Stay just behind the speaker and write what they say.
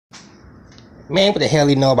Man, what the hell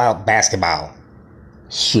he know about basketball?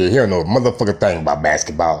 Shit, he don't know a motherfucking thing about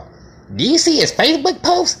basketball. Do you see his Facebook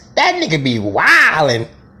post? That nigga be wildin'.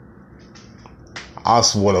 I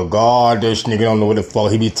swear to God, this nigga don't know what the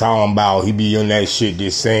fuck he be talking about. He be on that shit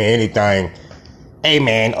just saying anything. Hey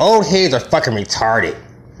man, old heads are fucking retarded.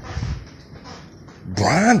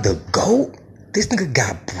 Bron the GOAT? This nigga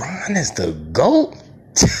got Bron as the GOAT?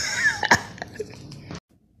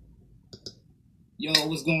 Yo,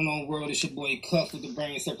 what's going on, world? It's your boy Cuff with the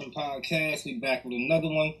Brain Surfing Podcast. We back with another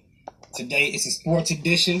one. Today it's a sports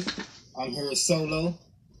edition. I'm here solo,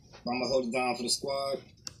 but I'm gonna hold it down for the squad.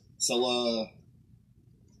 So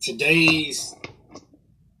today's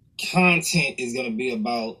content is gonna be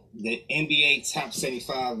about the NBA top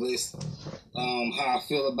 75 list. How I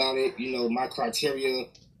feel about it. You know, my criteria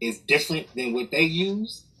is different than what they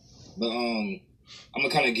use, but I'm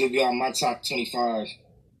gonna kind of give y'all my top 25.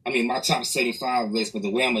 My top 75 list, but the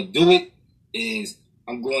way I'm going to do it is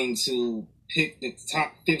I'm going to pick the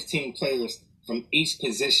top 15 players from each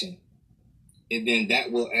position, and then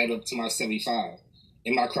that will add up to my 75.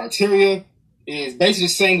 And my criteria is basically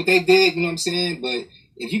the same what they did, you know what I'm saying? But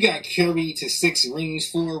if you got Curry to 6 rings,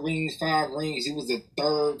 4 rings, 5 rings, he was the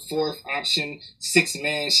third, fourth option,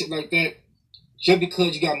 6-man, shit like that, just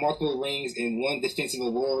because you got multiple rings and 1 defensive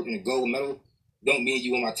award and a gold medal, don't mean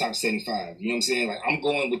you in my top 75. You know what I'm saying? Like, I'm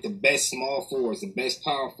going with the best small forwards, the best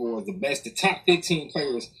power forwards, the top 15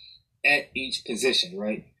 players at each position,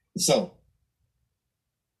 right? So,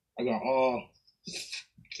 I got all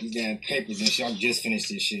these damn papers and shit. I just finished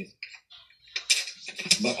this shit.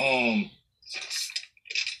 But, let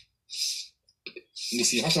me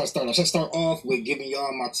see. How should I start? Should I start off with giving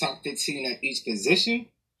y'all my top 15 at each position,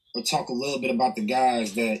 or talk a little bit about the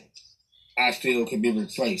guys that I feel could be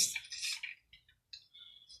replaced?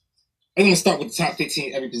 I'm going to start with the top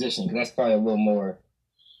 15 every position, because that's probably a little more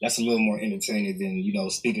entertaining than, you know,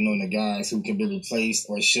 speaking on the guys who can be replaced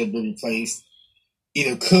or should be replaced.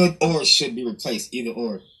 Either could or should be replaced, either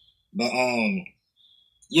or. But,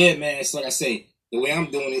 yeah, man, it's like I say, the way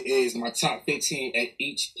I'm doing it is my top 15 at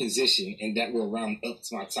each position, and that will round up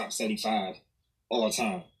to my top 75 all the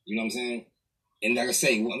time. You know what I'm saying? And like I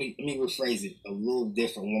say, let me rephrase it a little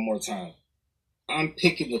different one more time. I'm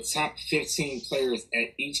picking the top 15 players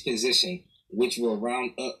at each position, which will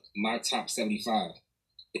round up my top 75.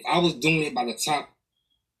 If I was doing it by the top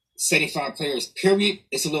 75 players, period,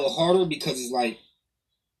 it's a little harder because it's like,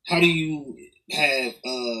 how do you have,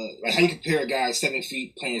 how do you compare a guy 7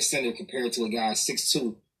 feet playing center compared to a guy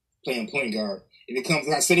 6'2" playing point guard? If it comes,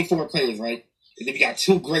 like 74 players, right? And then you got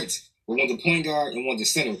 2 greats, but one the point guard and one the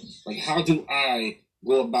center. Like, how do I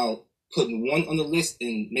go about putting one on the list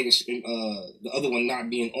and making the other one not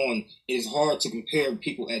being on? It is hard to compare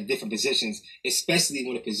people at different positions, especially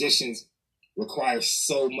when the positions require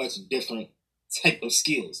so much different type of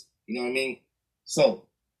skills. You know what I mean? So,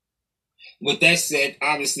 with that said,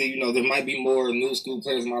 obviously, you know, there might be more new school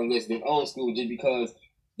players on my list than old school, just because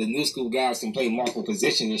the new school guys can play multiple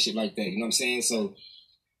positions and shit like that. You know what I'm saying? So,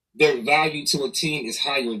 their value to a team is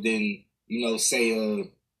higher than, you know,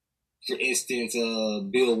 say, for instance,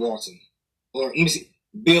 Bill Walton. Or, let me see,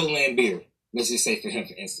 Bill Lambier. Let's just say for him,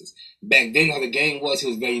 for instance. Back then, how the game was, he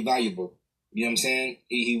was very valuable. You know what I'm saying?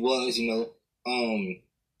 He was, you know.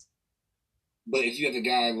 But if you have a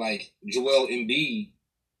guy like Joel Embiid,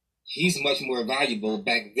 he's much more valuable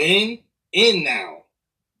back then and now.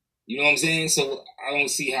 You know what I'm saying? So, I don't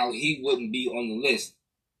see how he wouldn't be on the list,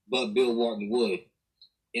 but Bill Walton would.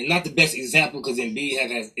 And not the best example, because Embiid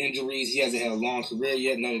has injuries. He hasn't had a long career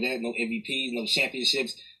yet. None of that. No MVPs, no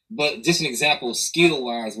championships. But just an example,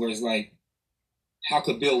 skill-wise, where it's like, how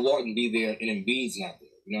could Bill Walton be there and Embiid's not there?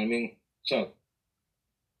 You know what I mean? So,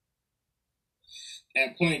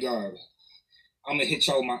 at point guard, I'm going to hit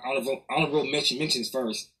y'all with my honorable mentions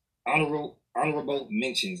first. Honorable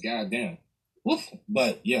mentions, goddamn. Woof.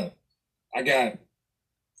 But, yeah, I got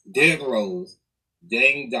Derrick Rose,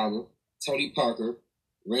 Dame Dollar, Tony Parker,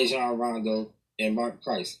 Rajon Rondo, and Mark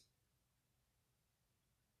Price.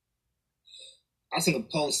 I seen a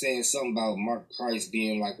post saying something about Mark Price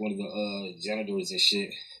being like one of the janitors and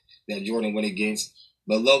shit that Jordan went against.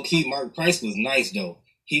 But low key, Mark Price was nice though.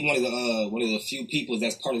 He one of the few people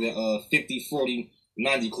that's part of the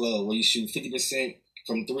 50-40-90 club, where you shoot 50%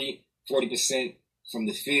 from 3, 40% from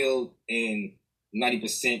the field, and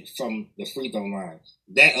 90% from the free throw line.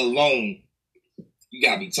 That alone, you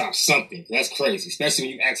gotta be top something. That's crazy. Especially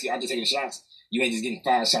when you actually out there taking shots. You ain't just getting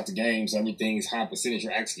 5 shots a game, so everything is high percentage.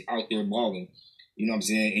 You're actually out there balling. You know what I'm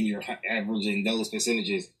saying? And you're averaging those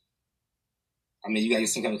percentages. I mean, you gotta get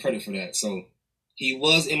some kind of credit for that. So, he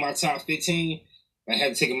was in my top 15. I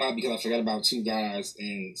had to take him out because I forgot about 2 guys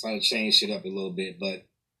and so I had to change shit up a little bit. But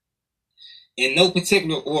in no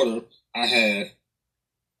particular order, I had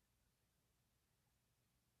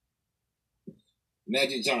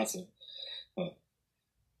Magic Johnson.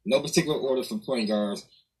 No particular order for point guards.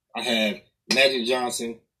 I have Magic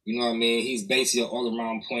Johnson. You know what I mean? He's basically an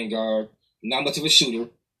all-around point guard. Not much of a shooter,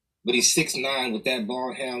 but he's 6'9" with that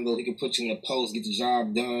ball handle. He can put you in the post, get the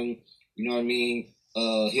job done. You know what I mean?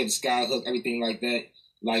 He had the sky hook, everything like that.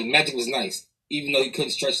 Like, Magic was nice, even though he couldn't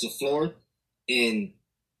stretch the floor. And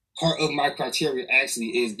part of my criteria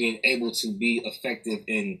actually is being able to be effective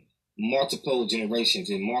in multiple generations,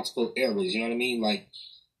 in multiple eras. You know what I mean? Like,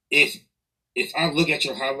 if I look at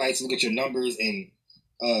your highlights, look at your numbers, and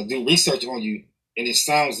do research on you, and it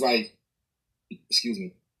sounds like,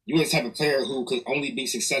 you're the type of player who could only be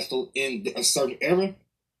successful in a certain era,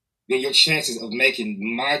 then your chances of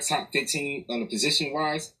making my top 15 on a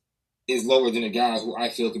position-wise is lower than a guy who I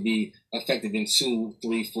feel could be effective in 2,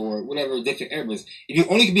 3, 4, whatever different eras. If you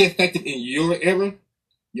only can be effective in your era,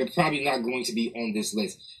 you're probably not going to be on this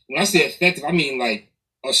list. When I say effective, I mean like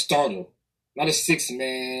a starter. Not a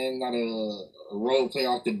 6-man, not a role player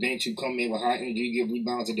off the bench who come in with high energy, give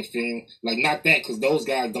rebounds, and defend. Like, not that, because those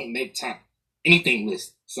guys don't make top anything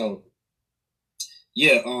list. So,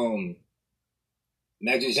 yeah,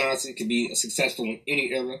 Magic Johnson could be successful in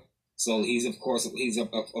any era. So he's of course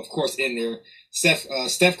in there.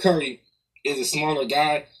 Steph Curry is a smaller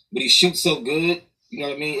guy, but he shoots so good. You know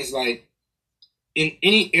what I mean? It's like in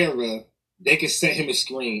any era, they could set him a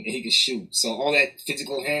screen and he could shoot. So all that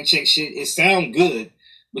physical handshake shit, it sounds good,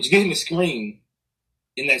 but you give him a screen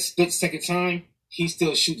in that split second time, he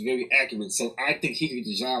still shoots very accurate. So I think he can get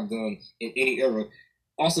the job done in any era.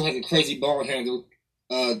 Also has a crazy ball handle.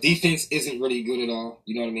 Defense isn't really good at all.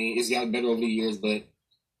 You know what I mean? It's gotten better over the years, but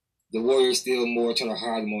the Warriors still more trying to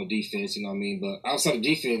hide more defense. You know what I mean? But outside of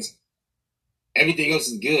defense, everything else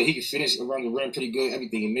is good. He can finish around the rim pretty good.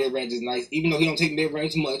 Everything in mid-range is nice, even though he don't take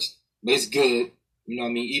mid-range much. But it's good. You know what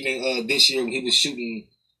I mean? Even this year when he was shooting,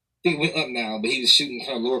 I think it went up now, but he was shooting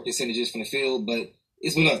kind of lower percentages from the field, but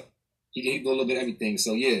it's went up. He can do a little bit of everything.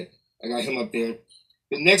 So, yeah, I got him up there.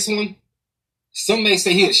 The next one, some may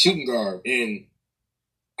say he's a shooting guard, and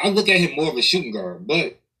I look at him more of a shooting guard.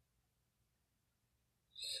 But,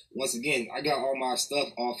 once again, I got all my stuff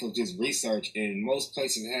off of just research, and most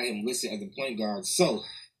places had him listed as a point guard. So,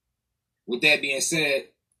 with that being said,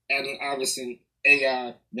 Allen Iverson,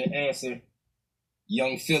 AI, the answer,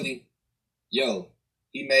 Young Philly, yo,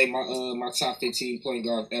 he made my top 15 point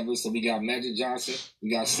guards ever. So we got Magic Johnson, we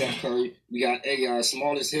got Steph Curry, we got AI,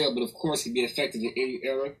 small as hell, but of course he'd be effective in any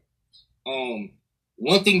era.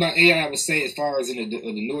 One thing about AI I would say, as far as in the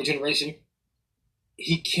newer generation,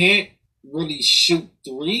 he can't really shoot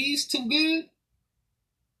threes too good,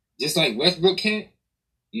 just like Westbrook can't.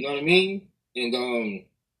 You know what I mean? And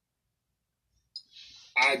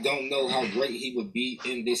I don't know how great he would be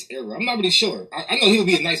in this era. I'm not really sure. I know he would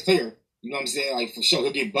be a nice player. You know what I'm saying? Like, for sure.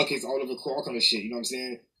 He'll get buckets all over the court, all kind of shit. You know what I'm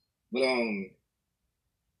saying? But,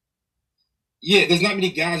 yeah, there's not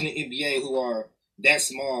many guys in the NBA who are that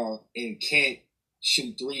small and can't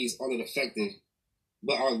shoot threes all that effective,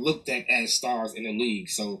 but are looked at as stars in the league.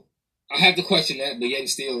 So, I have to question that, but yet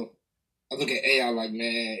still, I look at AI like,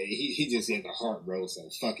 man, he just has the heart, bro. So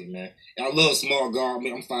fuck it, man. And I love small guard. I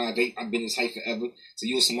mean, I'm 5'8". I've been this height forever. So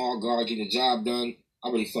you a small guard, get the job done. I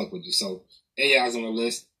really fuck with you. So AI's on the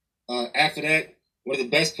list. After that, one of the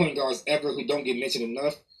best point guards ever who don't get mentioned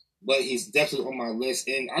enough, but he's definitely on my list.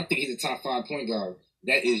 And I think he's a top 5 point guard.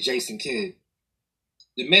 That is Jason Kidd.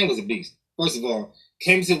 The man was a beast. First of all,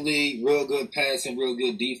 came to the league, real good passing, real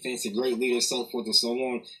good defense, a great leader, so forth and so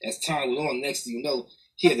on. As time went on, next thing you know,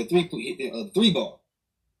 he had the three ball.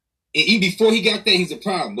 And even before he got that, he's a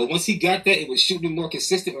problem. But once he got that, it was shooting more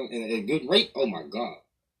consistent and at a good rate. Oh, my God.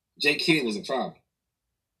 J. Kidd was a problem.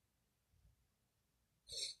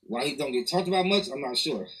 Why he don't get talked about much, I'm not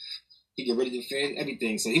sure. He get ready to defend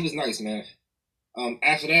everything. So he was nice, man.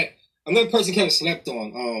 After that, another person kind of slept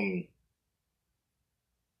on.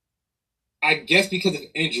 I guess because of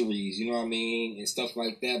injuries, you know what I mean, and stuff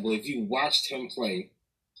like that. But if you watched him play,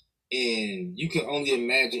 and you can only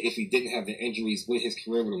imagine if he didn't have the injuries, what his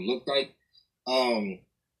career would have looked like.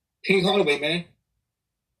 Penny Hardaway, man.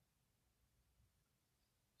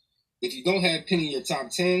 If you don't have Penny in your top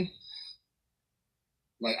 10,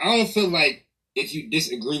 like, I don't feel like if you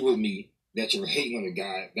disagree with me that you're hating on the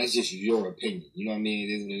guy. That's just your opinion. You know what I mean?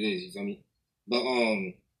 It is what it is. You feel me? But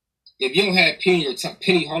if you don't have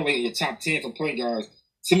Penny Hardaway in your top 10 for point guards,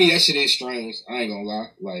 to me that shit is strange. I ain't gonna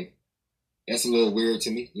lie. Like, that's a little weird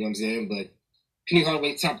to me. You know what I'm saying? But Penny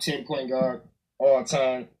Hardaway, top 10 point guard all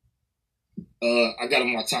time. I got him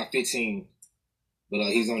in my top 15,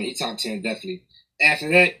 but he top 10 definitely. After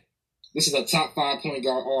that, this is a top 5 point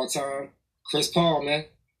guard all time. Chris Paul, man.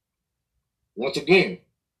 Once again,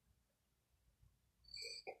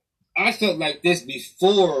 I felt like this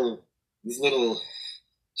before this little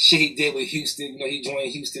shit he did with Houston. You know, he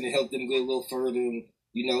joined Houston and helped them go a little further. And,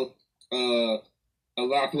 you know, a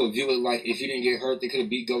lot of people view it like if he didn't get hurt, they could have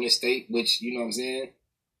beat Golden State, which, you know what I'm saying?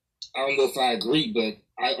 I don't know if I agree, but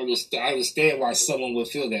I understand why someone would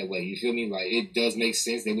feel that way. You feel me? Like, it does make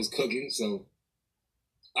sense. They was cooking, so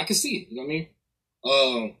I can see it. You know what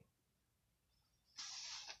I mean?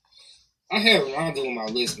 I had Rondo on my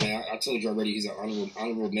list, man. I told you already he's an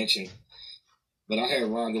honorable mention. But I had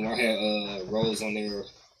Rondo. I had Rose on there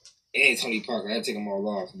and Tony Parker. I had to take them all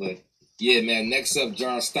off. But, yeah, man, next up,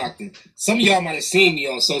 John Stockton. Some of y'all might have seen me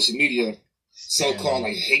on social media so-called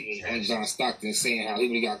like hating on John Stockton, saying how he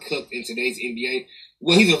would have got cooked in today's NBA.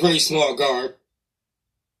 Well, he's a very small guard.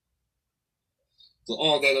 So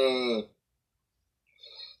all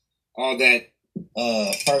that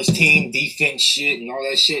first team defense shit and all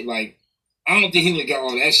that shit, like, I don't think he would have got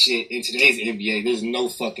all that shit in today's NBA. There's no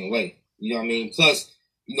fucking way. You know what I mean? Plus,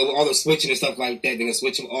 you know, all the switching and stuff like that, they're gonna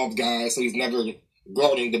switch him off guys, so he's never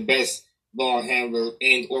guarding the best ball handler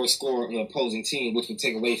and or scorer on an opposing team, which would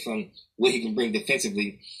take away from what he can bring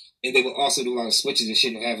defensively. And they would also do a lot of switches and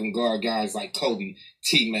shit and have him guard guys like Kobe,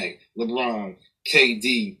 T-Mac, LeBron,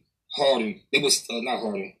 KD, Harden. They was not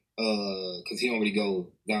Harden, because he don't really go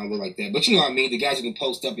down low like that. But you know what I mean? The guys who can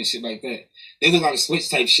post up and shit like that. They do a lot of switch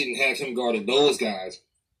type shit and have him guarding those guys.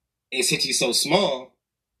 And since he's so small,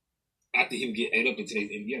 I think he would get ate up in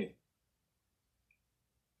today's NBA.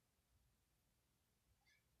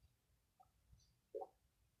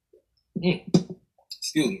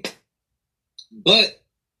 Excuse me. But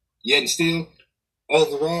yet and still,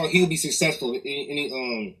 overall, he'll be successful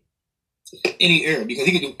in any era because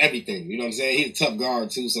he can do everything. You know what I'm saying? He's a tough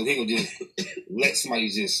guard too, so he can just let somebody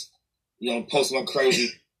just, you know, post him up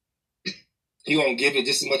crazy. He won't give it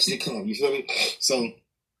just as much as it comes. You feel me? So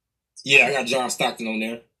yeah, I got John Stockton on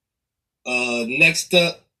there. Next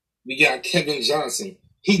up, we got Kevin Johnson.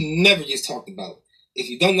 He never gets talked about. If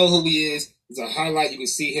you don't know who he is, it's a highlight. You can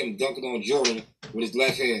see him dunking on Jordan with his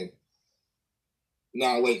left hand.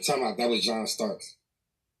 No, wait, time out. That was John Starks.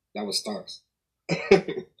 That was Starks.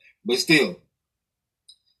 But still,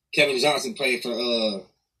 Kevin Johnson played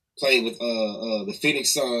with the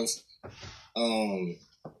Phoenix Suns.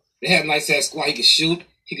 They had a nice ass squad. He could shoot.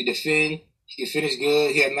 He could defend. He could finish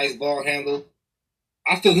good. He had a nice ball handle.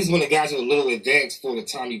 I feel he's one of the guys who was a little advanced for the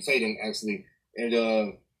time he played in, actually.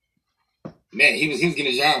 And, man, he was getting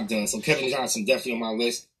the job done. So Kevin Johnson definitely on my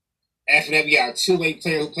list. After that, we got a two-way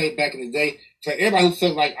player who played back in the day. For everybody who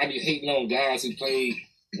felt like I be hating on guys who played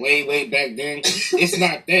way, way back then, it's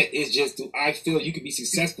not that. It's just I feel you could be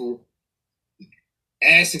successful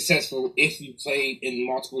if you played in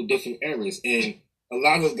multiple different eras. And a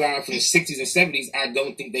lot of those guys from the 60s and 70s, I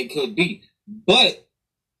don't think they could be. But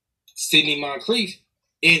Sidney Moncrief,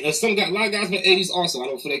 and a lot of guys from the 80s also, I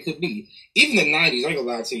don't feel they could be. Even the 90s, I ain't gonna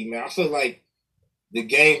lie to you, man. I feel like the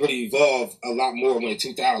game really evolved a lot more when the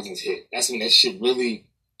 2000s hit. That's when that shit really,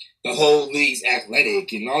 the whole league's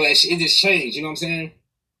athletic and all that shit, it just changed, you know what I'm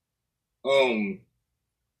saying?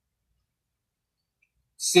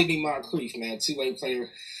 Sidney Moncrief, man, two-way player,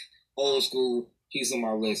 old school, he's on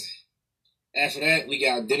my list. After that, we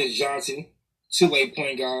got Dennis Johnson, two-way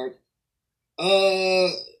point guard.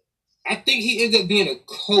 I think he ended up being a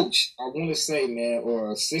coach, I want to say, man,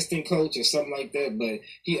 or assistant coach or something like that, but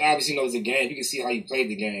he obviously knows the game. You can see how he played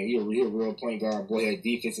the game. He a real point guard. Boy, had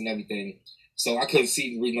defense and everything. So I couldn't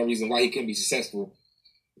see no reason why he couldn't be successful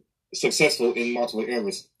in multiple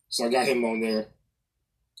eras. So I got him on there.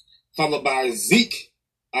 Followed by Zeke,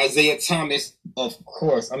 Isaiah Thomas, of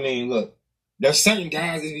course. I mean, look, there's certain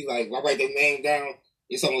guys that be like, I write their name down,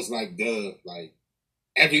 it's almost like, duh, like,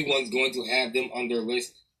 everyone's going to have them on their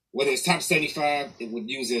list. Whether it's top 75, it would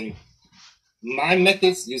using my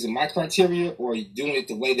methods, using my criteria, or doing it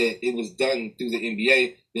the way that it was done through the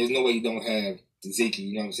NBA, there's no way you don't have Zeke,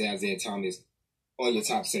 you know what I'm saying, Isaiah Thomas, on your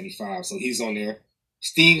top 75. So he's on there.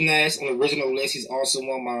 Steve Nash on the original list, he's also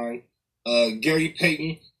on mine. Gary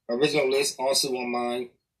Payton, original list, also on mine.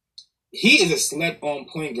 He is a slept-on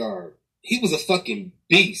point guard. He was a fucking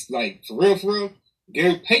beast. Like, for real,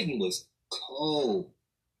 Gary Payton was cold.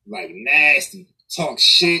 Like, nasty. Talk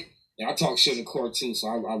shit. And I talk shit in the court, too, so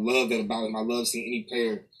I love that about him. I love seeing any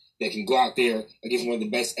player that can go out there against one of the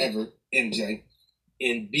best ever, MJ,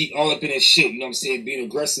 and be all up in his shit, you know what I'm saying? Being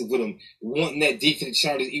aggressive with him, wanting that defensive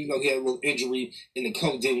challenge, even though he had a little injury and the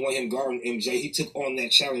coach didn't want him guarding MJ. He took on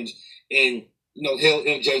that challenge, and held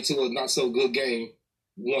MJ to a not so good game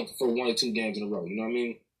for 1 or 2 games in a row. You know what I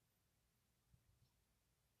mean?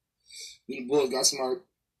 The Bulls got smart.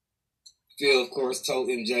 Phil, of course, told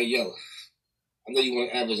MJ, yo, I know you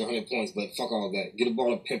want to average 100 points, but fuck all that. Get a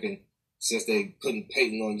ball of pimping since they putting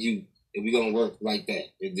Peyton on you, and we gonna work like that.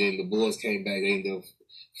 And then the Bulls came back. They ended up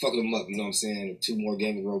fucking them up. You know what I'm saying? 2 more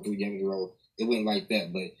games in a row, 3 games in a row. It went like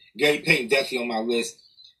that. But Gary Payton definitely on my list.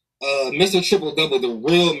 Mr. Triple Double, the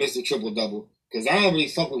real Mr. Triple Double, because I don't really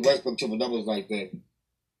fuck with Westbrook triple doubles like that.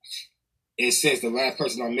 And since the last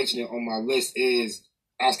person I mentioned on my list is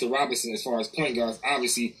Oscar Robertson, as far as point guards,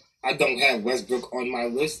 obviously I don't have Westbrook on my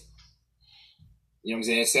list. You know what I'm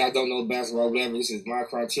saying? Say I don't know basketball, whatever. This is my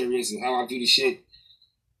criteria. This is how I view the shit.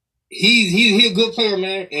 He's a good player,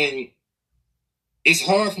 man, and it's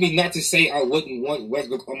hard for me not to say I wouldn't want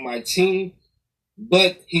Westbrook on my team,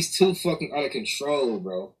 but he's too fucking out of control,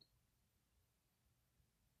 bro.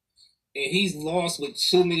 And he's lost with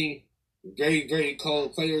too many very, very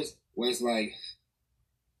cold players where it's like,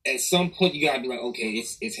 at some point you gotta be like, okay,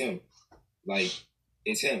 it's him. Like,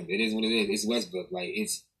 it's him. It is what it is. It's Westbrook. Like,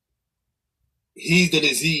 he's the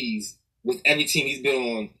disease with every team he's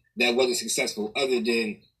been on that wasn't successful other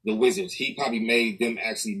than the Wizards. He probably made them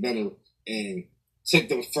actually better and took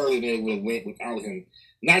them further than they would have went without him.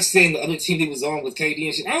 Not saying the other team he was on with KD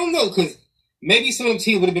and shit. I don't know, because maybe some of the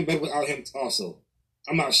teams would have been better without him also.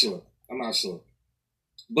 I'm not sure.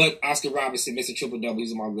 But Oscar Robertson, Mr. Triple Double,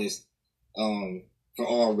 he's on my list for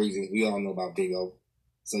all reasons. We all know about Big O.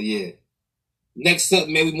 So, yeah. Next up,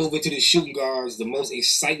 maybe move into the shooting guards, the most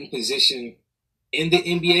exciting position in the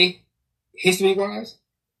NBA, history-wise.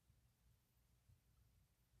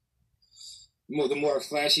 The more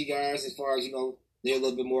flashy guys, as far as, they're a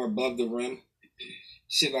little bit more above the rim.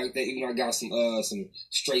 Shit like that. Even though I got some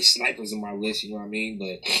straight snipers on my list, you know what I mean?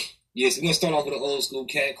 But, yes, we're going to start off with an old school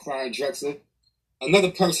cat, Clyde Drexler.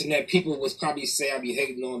 Another person that people would probably say I'd be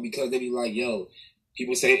hating on because they'd be like, yo,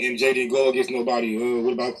 people say MJ didn't go against nobody.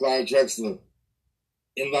 What about Clyde Drexler?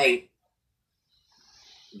 And, like,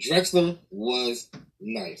 Drexler was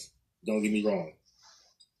nice. Don't get me wrong.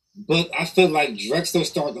 But I feel like Drexler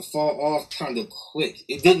started to fall off kind of quick.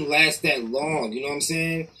 It didn't last that long. You know what I'm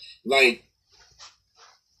saying? Like,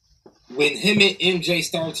 when him and MJ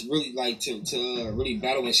started to really, like, to really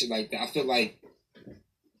battle and shit like that, I feel like,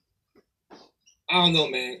 I don't know,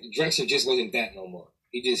 man. Drexler just wasn't that no more.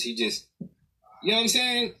 He just, you know what I'm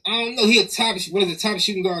saying? I don't know. He one of the top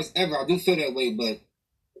shooting guards ever. I do feel that way, but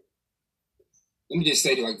let me just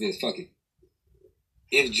say it like this. Fuck it.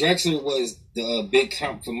 If Drexler was the big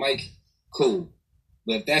comp for Mike, cool.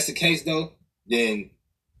 But if that's the case, though, then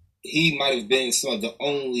he might have been some of the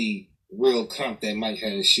only real comp that Mike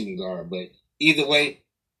had as shooting guard. But either way,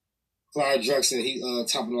 Clyde Drexler, he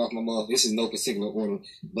topping off my mother. This is no particular order,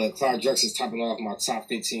 but Clyde Drexler's topping off my top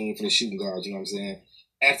 15 for the shooting guards. You know what I'm saying?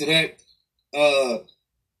 After that,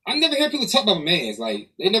 I never heard people talk about my man. Like,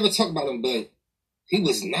 they never talk about him, but he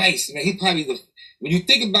was nice, man. He probably when you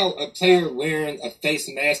think about a player wearing a face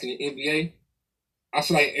mask in the NBA, I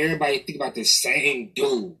feel like everybody think about the same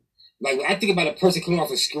dude. Like, when I think about a person coming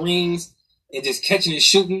off of screens and just catching and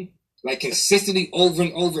shooting, like, consistently over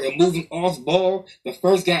and over and moving off ball, the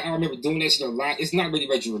first guy I remember doing that shit a lot, it's not really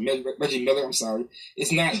Reggie Miller, I'm sorry.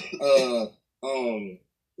 It's not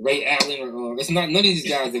Ray Allen or it's not none of these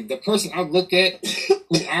guys. The person I look at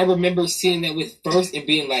who I remember seeing that with first and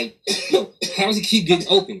being like, yo, how does he keep getting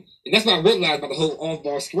open? And that's what I realized about the whole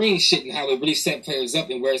off-ball screen shit and how it really set players up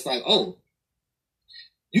and where it's like, oh,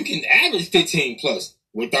 you can average 15 plus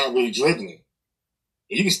without really dribbling.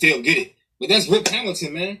 And you can still get it. But that's Rip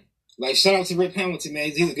Hamilton, man. Like, shout out to Rip Hamilton,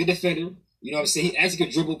 man. He's a good defender. You know what I'm saying? He actually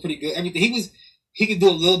could dribble pretty good. Everything. He could do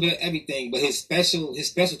a little bit of everything, but his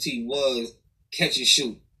specialty was catch and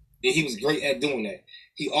shoot. And he was great at doing that.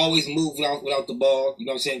 He always moved without the ball. You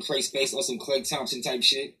know what I'm saying? Create space on some Klay Thompson type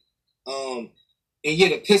shit. And yeah,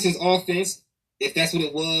 the Pistons offense, if that's what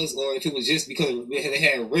it was, or if it was just because they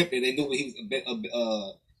had Rip and they knew what he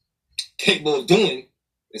was capable of doing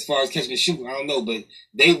as far as catching and shooting, I don't know. But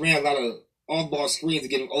they ran a lot of off-ball screens to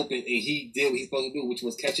get him open, and he did what he's supposed to do, which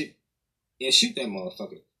was catch it and shoot that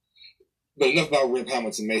motherfucker. But enough about Rip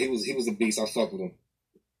Hamilton, man. He was a beast. I fuck with him.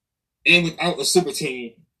 And without a super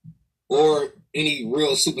team or any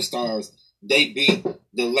real superstars, they beat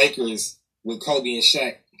the Lakers with Kobe and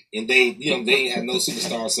Shaq, and they ain't had no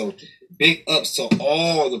superstars. So big ups to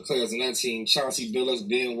all the players on that team: Chauncey Billups,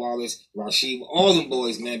 Ben Wallace, Rasheed, all them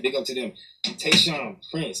boys, man. Big up to them. Tayshaun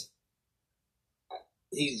Prince.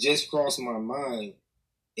 He's just crossed my mind,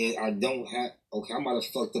 and I don't have. Okay, I might have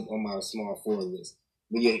fucked up on my small forward list,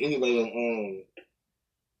 but yeah. Anyway,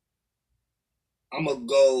 I'm gonna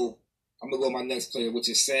go I'm gonna go with my next player, which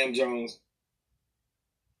is Sam Jones.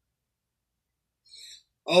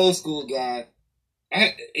 Old school guy.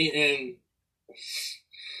 And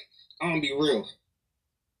I'm gonna be real.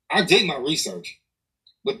 I did my research,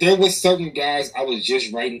 but there was certain guys I was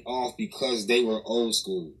just writing off because they were old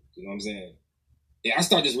school. You know what I'm saying? Yeah, I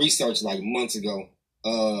started this research like months ago.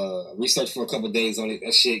 Researched for a couple of days on it.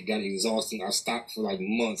 That shit got exhausting. I stopped for like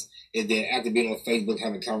months, and then after being on Facebook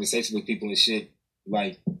having conversations with people and shit,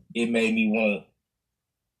 like it made me wanna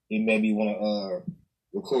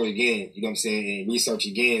record again. You know what I'm saying? And research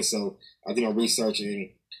again. So I did my research, and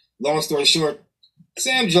long story short,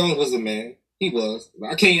 Sam Jones was the man. He was.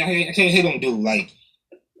 I can't hate on dude. Like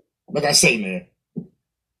I say, man.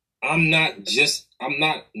 I'm not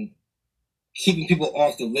keeping people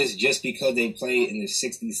off the list just because they played in the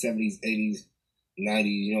 60s, 70s, 80s, 90s,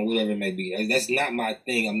 you know, whatever it may be. That's not my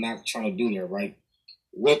thing. I'm not trying to do that, right?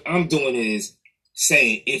 What I'm doing is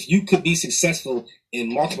saying if you could be successful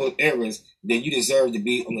in multiple eras, then you deserve to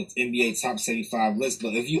be on the NBA top 75 list.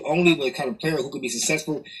 But if you only were the kind of player who could be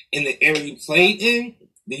successful in the era you played in,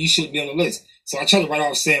 then you shouldn't be on the list. So I tried to write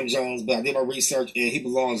off Sam Jones, but I did my research and he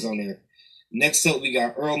belongs on there. Next up, we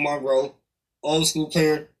got Earl Monroe, old school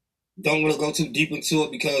player. Don't want to go too deep into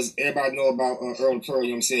it because everybody know about Earl the Pearl. You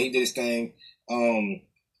know what I'm saying? He did his thing.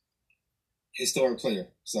 Historic player.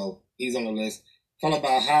 So he's on the list. Followed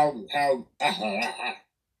by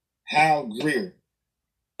Hal Greer.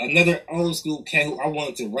 Another old school cat who I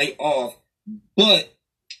wanted to write off. But,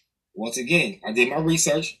 once again, I did my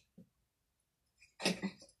research. I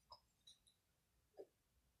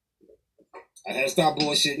had to stop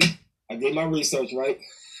bullshitting. I did my research, right?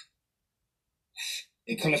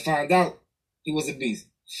 And come to find out, he was a beast.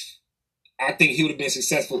 I think he would have been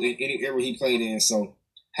successful in any era he played in. So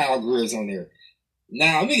Hal Greer is on there.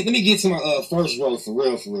 Now let me get to my first row for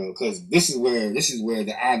real, because this is where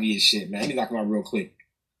the obvious shit, man. Let me knock him out real quick.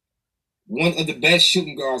 One of the best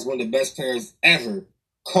shooting guards, one of the best players ever,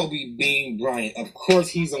 Kobe Bean Bryant. Of course,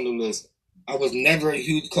 he's on the list. I was never a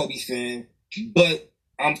huge Kobe fan, but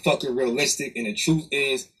I'm fucking realistic, and the truth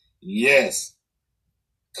is, yes,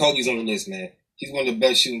 Kobe's on the list, man. He's one of the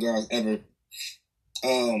best shooting guards ever.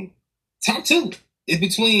 Top two. It's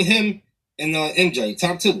between him and MJ.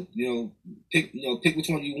 Top two. Pick which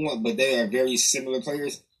one you want, but they are very similar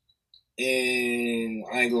players. And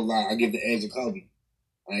I ain't gonna lie, I give the edge to Kobe.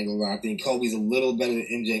 I ain't gonna lie, I think Kobe's a little better than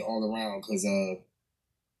MJ all around because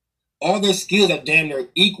all their skills are damn near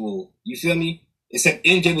equal. You feel me? Except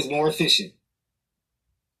MJ was more efficient.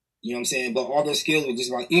 You know what I'm saying? But all their skills were just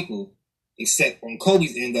about equal. Except on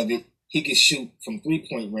Kobe's end of it, he could shoot from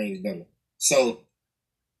 3-point range better. So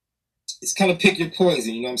it's kind of pick your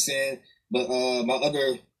poison, you know what I'm saying? But my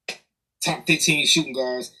other top 15 shooting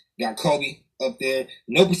guards got Kobe up there.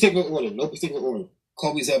 No particular order.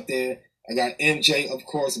 Kobe's up there. I got MJ, of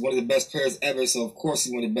course, one of the best players ever, so of course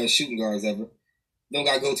he's one of the best shooting guards ever. Don't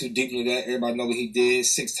gotta go too deep into that. Everybody know what he did.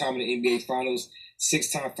 6-time in the NBA Finals,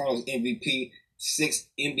 6-time Finals MVP, 6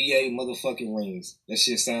 NBA motherfucking rings. That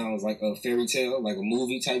shit sounds like a fairy tale, like a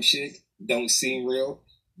movie type shit. Don't seem real,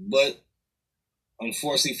 but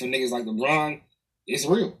unfortunately for niggas like LeBron, it's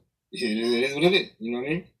real. It is what it is. You know what I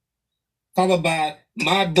mean? Followed by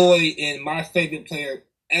my boy and my favorite player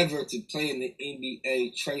ever to play in the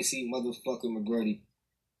NBA, Tracy motherfucking McGrady.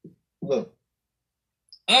 Look,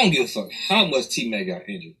 I don't give a fuck how much T-Mac got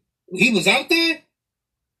injured. When he was out there,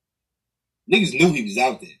 niggas knew he was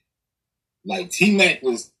out there. Like, T-Mac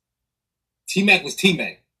was T-Mac.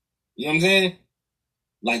 You know what I'm saying?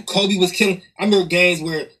 Like, Kobe was killing. I remember games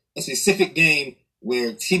where, a specific game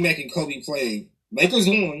where T-Mac and Kobe played. Lakers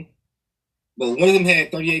won, but one of them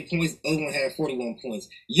had 38 points, the other one had 41 points.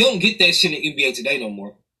 You don't get that shit in the NBA today no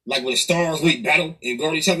more. Like when the stars really battle and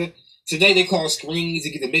guard each other. Today they call screens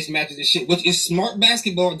and get the mismatches and shit, which is smart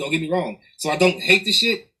basketball, don't get me wrong. So I don't hate the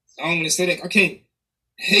shit. I don't want to say that. I can't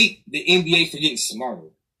hate the NBA for getting smarter.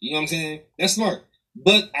 You know what I'm saying? That's smart.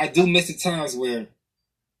 But I do miss the times where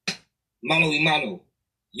mano y mano.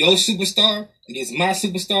 Your superstar against my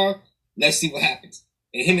superstar, let's see what happens.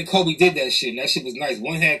 And him and Kobe did that shit, and that shit was nice.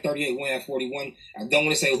 One had 38, one had 41. I don't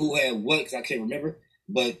want to say who had what, because I can't remember.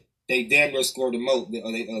 But they damn near scored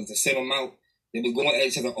the same amount. They were going at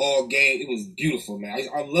each other all game. It was beautiful, man.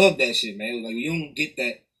 I love that shit, man. Like, you don't get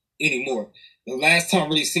that anymore. The last time I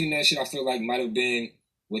really seen that shit, I feel like might have been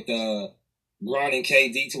with Bron and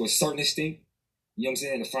KD to a certain extent. You know what I'm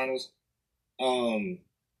saying? The finals.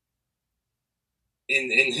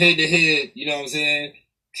 In head to head, you know what I'm saying?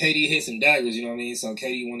 KD hit some daggers, you know what I mean? So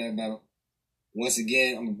KD won that battle. Once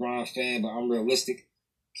again, I'm a Bron fan, but I'm realistic.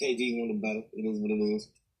 KD won the battle. It is what it is.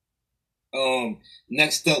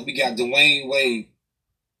 Next up, we got Dwayne Wade.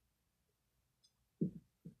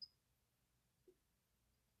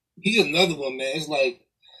 he's another one, man. It's like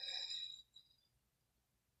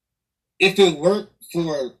if it worked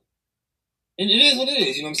for, and it is what it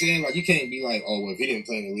is. You know what I'm saying? Like you can't be like, oh, well, if he didn't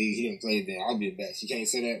play in the league, he didn't play, then I'll be the best. You can't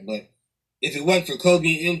say that. But if it wasn't for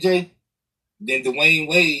Kobe and MJ, then Dwayne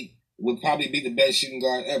Wade would probably be the best shooting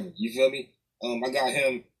guard ever. You feel me? I got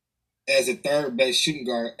him as the third best shooting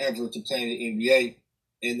guard ever to play in the NBA.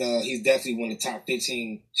 And he's definitely one of the top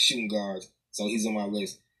 15 shooting guards. So he's on my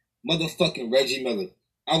list. Motherfucking Reggie Miller.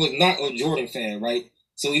 I was not a Jordan fan, right?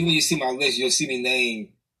 So even when you see my list, you'll see me name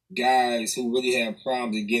guys who really had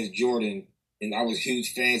problems against Jordan. And I was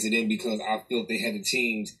huge fans of them because I felt they had the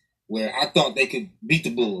teams where I thought they could beat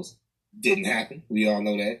the Bulls. Didn't happen. We all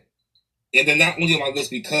know that. And they're not only on my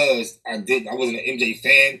list because I wasn't an MJ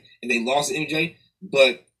fan and they lost MJ,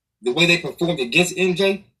 but the way they performed against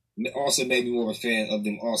MJ also made me more of a fan of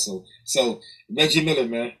them also. So, Reggie Miller,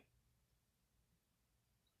 man.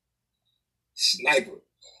 Sniper.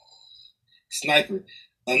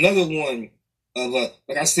 Another one of,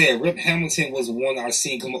 like I said, Rip Hamilton was one I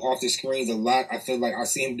seen come off the screens a lot. I feel like I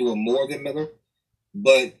see him doing more than Miller.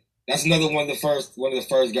 But that's another one of the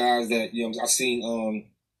first guys that, you know, I seen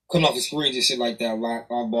come off the screens and shit like that a lot,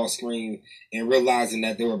 off-ball screen, and realizing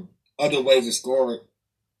that there were other ways to score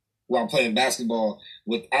while playing basketball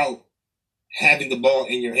without having the ball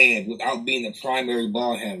in your hand, without being the primary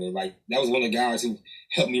ball handler. Like, that was one of the guys who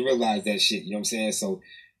helped me realize that shit, you know what I'm saying? So,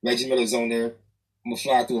 Reggie Miller's on there. I'm going to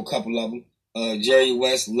fly through a couple of them. Jerry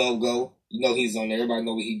West, Logo, you know he's on there. Everybody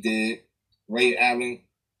know what he did. Ray Allen.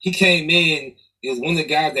 He came in, is one of the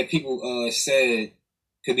guys that people said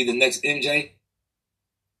could be the next MJ.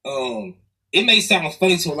 It may sound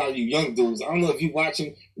funny to a lot of you young dudes. I don't know if you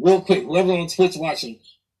watching, real quick, whoever on Twitch watching,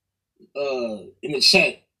 in the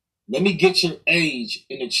chat, let me get your age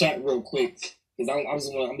in the chat real quick, because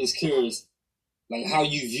I'm just curious, like how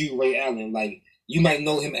you view Ray Allen. Like, you might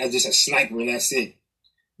know him as just a sniper and that's it.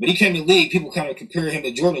 But he came to the league, people kind of compare him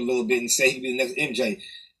to Jordan a little bit and say he'd be the next MJ.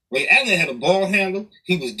 Ray Allen had a ball handle.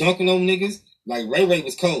 He was dunking on niggas. Like, Ray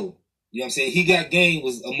was cold. You know what I'm saying? He Got Game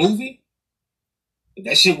was a movie, but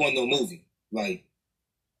that shit wasn't no movie. Like,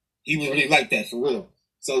 he was really like that, for real.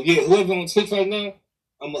 So, yeah, whoever on Twitch right now,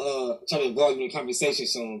 I'm going to try to involve you in the conversation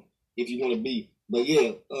soon if you want to be. But,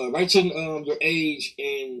 yeah, write your age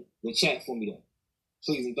in the chat for me, though.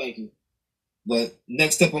 Please and thank you. But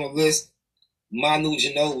next up on the list, Manu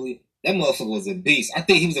Ginobili. That motherfucker was a beast. I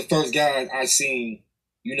think he was the first guy I seen,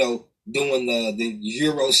 you know, doing the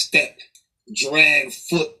Euro step, drag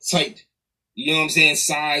foot type, you know what I'm saying,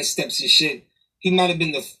 side steps and shit. He might have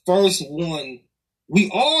been the first one.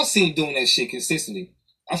 We all seen doing that shit consistently.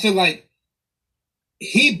 I feel like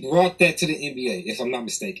he brought that to the NBA, if I'm not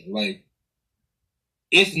mistaken. Like,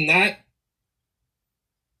 if not,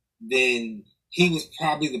 then he was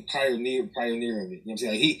probably the pioneer of it. You know what I'm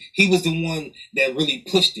saying? He was the one that really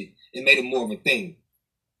pushed it and made it more of a thing.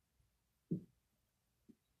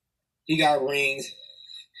 He got rings.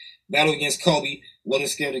 Battle against Kobe. Wasn't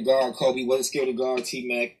scared to guard Kobe. Wasn't scared to guard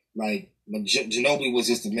T-Mac. Like, Ginobili was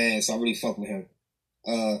just the man, so I really fuck with him.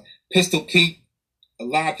 Pistol Pete. A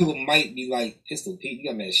lot of people might be like, Pistol Pete, you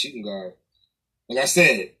got me at shooting guard. Like I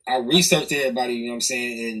said, I researched everybody, you know what I'm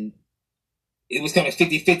saying, and it was kind of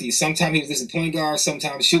 50-50. Sometimes he was just a point guard,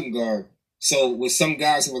 sometimes shooting guard. So with some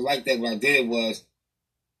guys who were like that, what I did was,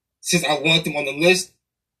 since I wanted them on the list,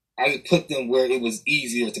 I just put them where it was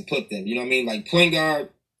easier to put them. You know what I mean? Like, point guard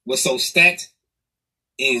was so stacked,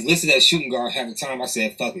 and he's listed as shooting guard half the time. I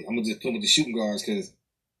said, fuck it, I'm going to just put him with the shooting guards, because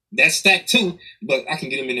that's stacked too, but I can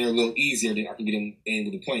get him in there a little easier than I can get him in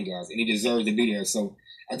with the point guards, and he deserves to be there. So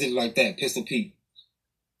I did it like that, Pistol Pete.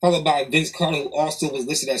 Followed by Vince Carter, who also was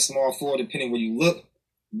listed as small forward, depending where you look.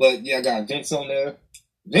 But yeah, I got Vince on there.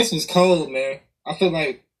 Vince was cold, man. I feel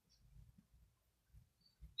like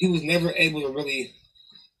he was never able to really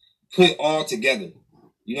put it all together.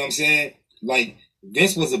 You know what I'm saying? Like,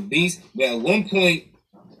 Vince was a beast, but at one point,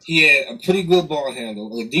 he had a pretty good ball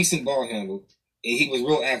handle, a decent ball handle, and he was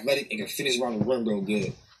real athletic and could finish around the rim real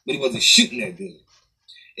good. But he wasn't shooting that good.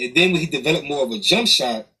 And then when he developed more of a jump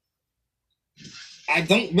shot, I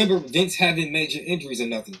don't remember Vince having major injuries or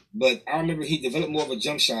nothing, but I remember he developed more of a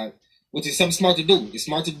jump shot, which is something smart to do. It's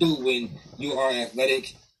smart to do when you are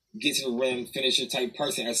athletic, get to the rim, finisher type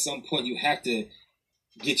person. At some point, you have to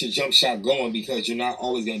get your jump shot going because you're not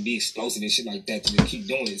always going to be explosive and shit like that to keep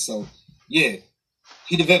doing it. So, yeah,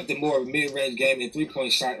 he developed a more mid-range game and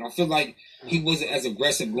three-point shot, and I feel like he wasn't as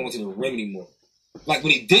aggressive going to the rim anymore. Like,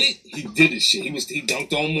 when he did this shit. He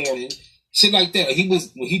dunked on Morning. Shit like that.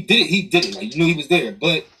 When he did it. Like, you knew he was there.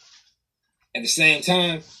 But at the same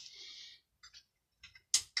time,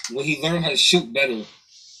 when he learned how to shoot better,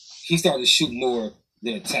 he started to shoot more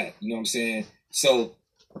than attack. You know what I'm saying? So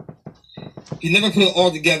he never put it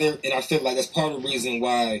all together, and I feel like that's part of the reason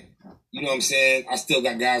why, you know what I'm saying, I still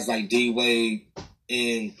got guys like D-Wade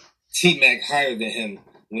and T-Mac higher than him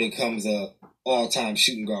when it comes to all-time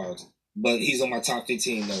shooting guards. But he's on my top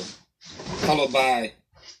 15, though. Followed by,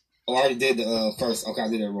 I already did the first. Okay, I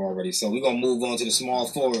did it already. So we're going to move on to the small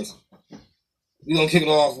forwards. We're going to kick it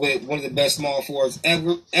off with one of the best small forwards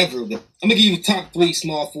ever. I'm going to give you the top 3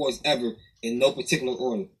 small forwards ever in no particular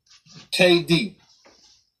order. KD.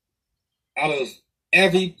 Out of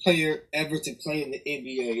every player ever to play in the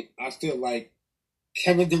NBA, I feel like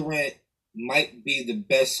Kevin Durant might be the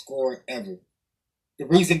best scorer ever. The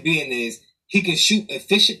reason being is he can shoot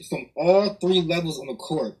efficient from all 3 levels on the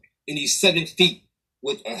court, and he's 7 feet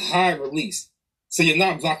with a high release. So you're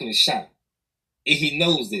not blocking a shot. And he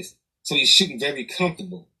knows this. So he's shooting very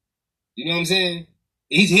comfortable. You know what I'm saying?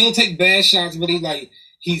 He don't take bad shots, but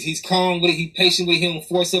he's calm with it. He's patient with it. He don't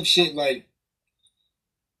force up shit. Like,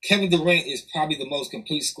 Kevin Durant is probably the most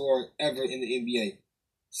complete scorer ever in the NBA.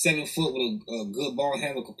 7 foot with a good ball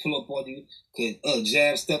handle, could pull up on you, could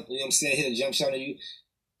jab step, you know what I'm saying, hit a jump shot on you,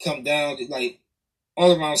 come down, like,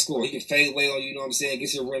 all around score. He can fade away on you, you know what I'm saying,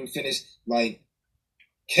 gets a rim finish. Like,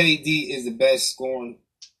 KD is the best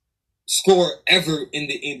scorer ever in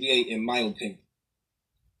the NBA, in my opinion.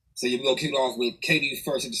 So you're going to kick it off with KD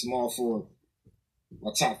first at the small forward,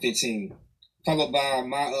 my top 15. Followed by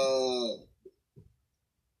my,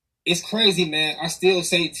 it's crazy, man. I still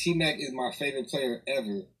say T-Mac is my favorite player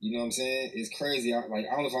ever. You know what I'm saying? It's crazy. I don't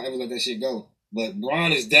know if I ever let that shit go. But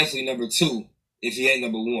Bron is definitely number 2 if he ain't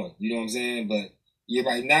number 1. You know what I'm saying? But yeah,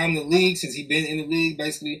 right now in the league, since he's been in the league,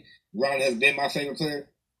 basically, Bron has been my favorite player.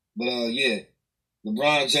 But yeah,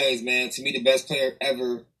 LeBron James, man, to me the best player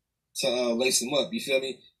ever to lace him up. You feel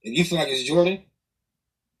me? If you feel like it's Jordan,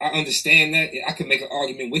 I understand that. I can make an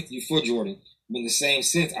argument with you for Jordan. But in the same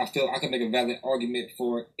sense, I feel I can make a valid argument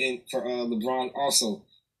for LeBron also.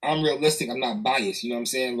 I'm realistic. I'm not biased. You know what I'm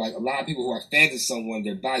saying? Like, a lot of people who are fans of someone,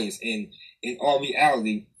 they're biased. And in all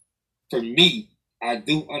reality, for me, I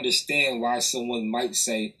do understand why someone might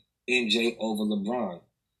say MJ over LeBron.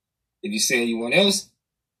 If you say anyone else,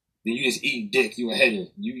 then you just eat dick. You a hater.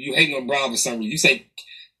 You hating on LeBron for some reason. You say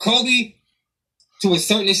Kobe, to a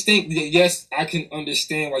certain extent, yes, I can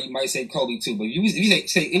understand why you might say Kobe too. But if you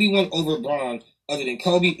say anyone over LeBron other than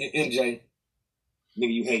Kobe and MJ,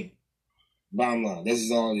 maybe you hate. Bottom line, this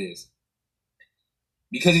is all it is.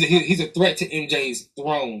 Because he's a threat to MJ's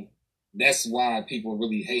throne. That's why people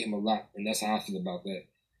really hate him a lot, and that's how I feel about that.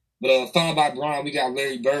 But followed by Bron, we got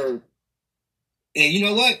Larry Bird. And you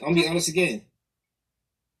know what? I'm gonna be honest again.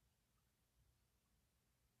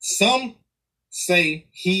 Some say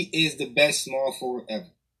he is the best small forward ever.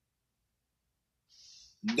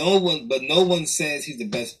 No one says he's the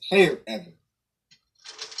best player ever.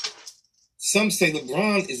 Some say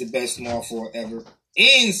LeBron is the best small forward ever,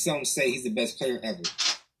 and some say he's the best player ever.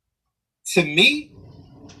 To me,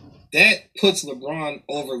 that puts LeBron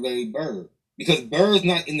over Larry Bird, because Bird's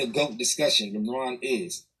not in the GOAT discussion. LeBron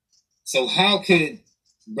is. So how could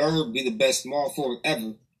Bird be the best small forward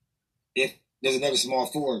ever if there's another small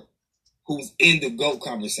forward who's in the GOAT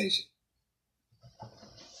conversation?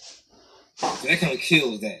 So that kind of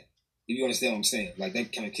kills that. If you understand what I'm saying. Like,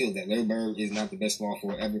 that kind of kills that. Larry Bird is not the best small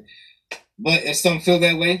forward ever. But if some feel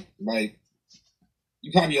that way, like,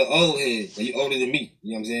 you probably an old head, or you older than me.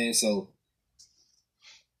 You know what I'm saying? So,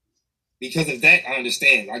 because of that, I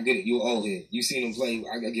understand. I get it. You an old head. You seen him play.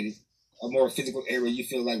 I get it. A more physical area, you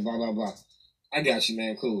feel like blah, blah, blah. I got you,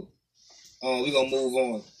 man. Cool. We're going to move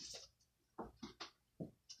on.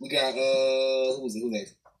 We got, who's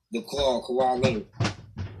next? The Kawhi Leonard.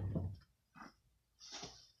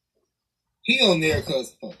 He on there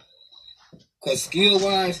because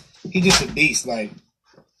skill-wise, he just a beast. Like,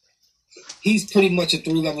 he's pretty much a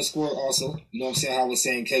 3-level scorer also. You know what I'm saying? How I was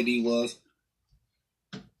saying KD was.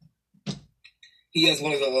 He has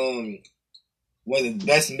one of the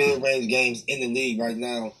best mid-range games in the league right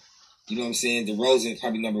now. You know what I'm saying? DeRozan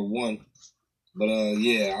probably number 1. But,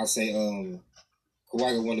 yeah, I'll say Kawhi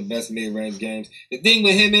got one of the best mid-range games. The thing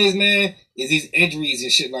with him is, man, is these injuries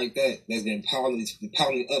and shit like that that's been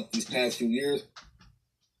piling up these past few years.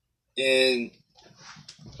 And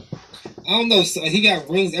I don't know, so he got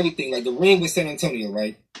rings, everything. Like, the ring with San Antonio,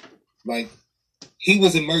 right? Like, he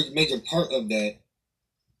was a major part of that.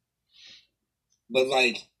 But,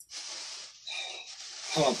 like,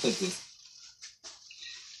 how do I put this?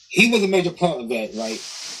 He was a major part of that, right?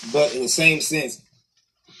 But in the same sense,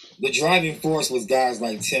 the driving force was guys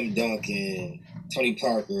like Tim Duncan, Tony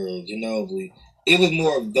Parker, Ginobili. It was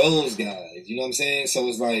more of those guys. You know what I'm saying? So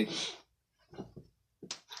it's like,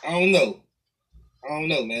 I don't know. I don't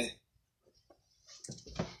know, man.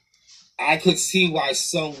 I could see why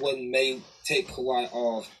someone may take Kawhi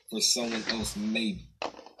off for someone else, maybe.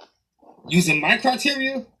 Using my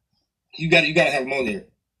criteria, you gotta have him on there.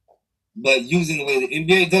 But using the way the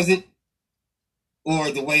NBA does it,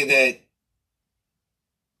 or the way that,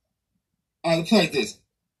 let's put it like this: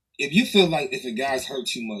 if you feel like if a guy's hurt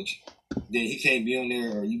too much, then he can't be on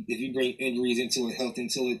there, or if you bring injuries into it, health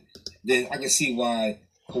into it, then I can see why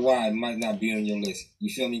Kawhi might not be on your list.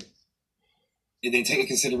 You feel me? And then take into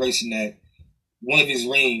consideration that one of his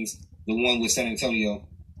rings, the one with San Antonio,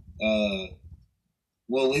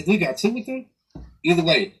 well, we got two with them. Either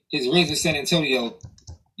way, his rings with San Antonio,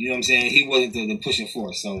 you know what I'm saying? He wasn't the pushing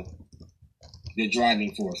force, so the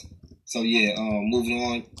driving force. So yeah, moving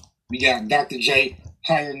on, we got Dr. J,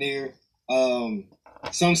 Pioneer.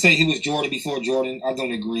 Some say he was Jordan before Jordan. I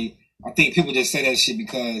don't agree. I think people just say that shit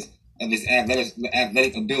because of his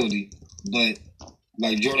athletic ability, but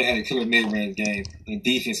like Jordan had a killer mid-range game, and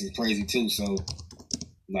defense is crazy too. So,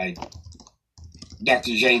 like,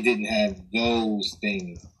 Dr. J didn't have those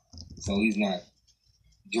things, so he's not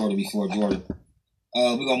Jordan before Jordan.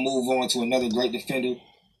 We're gonna move on to another great defender.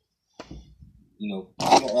 You know,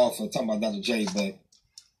 I'm not all for talking about Dr. J, but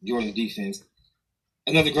Jordan's defense.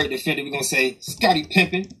 Another great defender, we're gonna say Scottie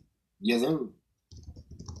Pippen. Yes, sir.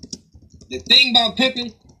 The thing about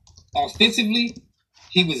Pippen, offensively,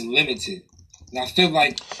 he was limited. And I feel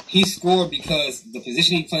like he scored because the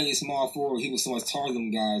position he played, small forward, he was so much taller than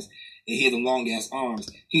them guys, and he had the long ass arms.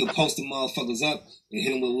 He would post the motherfuckers up and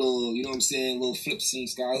hit them with little, you know what I'm saying, little flips and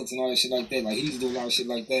sky hooks and all that shit like that. Like, he used to do a lot of shit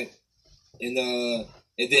like that. And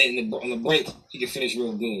then on the break, he could finish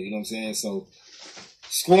real good, you know what I'm saying? So,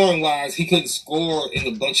 scoring wise, he couldn't score in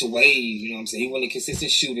a bunch of ways, you know what I'm saying? He wasn't a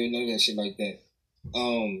consistent shooter, none of that shit like that.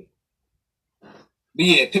 But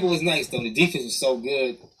yeah, Pippen was nice though. The defense was so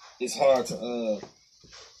good. It's hard to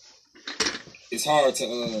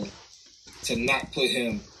not put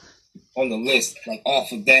him on the list, like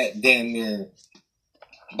off of that damn near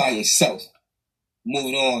by yourself.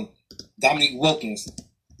 Moving on, Dominique Wilkins.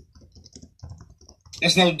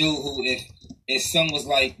 That's another dude who, if some was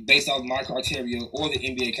like based off my criteria or the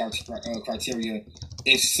NBA criteria,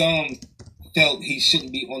 if some felt he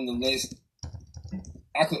shouldn't be on the list,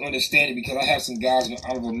 I could understand it because I have some guys in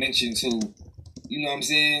honorable mentions who, you know what I'm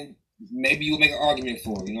saying, maybe you'll make an argument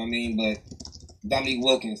for, you know what I mean? But Dominique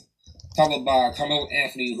Wilkins, followed by Carmelo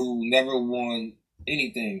Anthony, who never won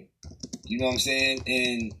anything, you know what I'm saying?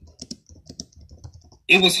 And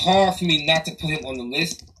it was hard for me not to put him on the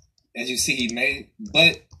list, as you see he made.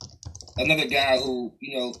 But another guy who,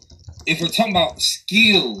 you know, if we're talking about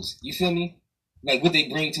skills, you feel me? Like what they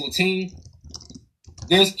bring to a team,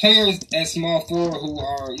 there's players at small forward who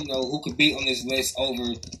are, you know, who could be on this list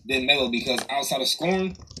over than Melo because outside of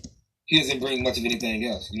scoring, he doesn't bring much of anything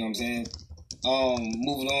else. You know what I'm saying?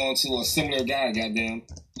 Moving on to a similar guy, goddamn,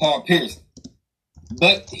 Paul Pierce.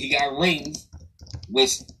 But he got rings,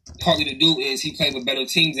 which partly to do is he played with better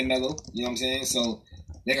teams than Melo. You know what I'm saying? So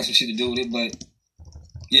they got some shit to do with it. But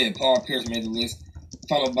yeah, Paul Pierce made the list,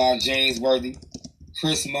 followed by James Worthy,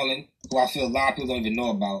 Chris Mullin, who I feel a lot of people don't even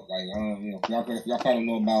know about. Like, you know, y'all probably don't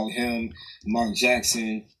know about him, Mark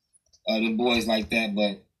Jackson, the boys like that.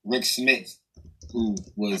 But Rick Smith, who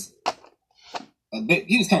was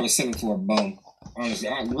he was kind of a 7'4" bum. Honestly,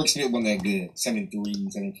 Rick Smith wasn't that good. 7'3",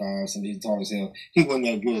 7'5", something tall as hell. He wasn't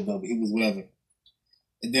that good though, but he was whatever.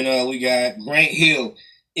 And then we got Grant Hill.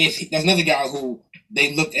 That's another guy who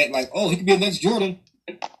they looked at like, oh, he could be a next Jordan.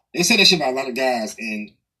 They said that shit about a lot of guys,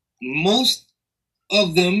 and most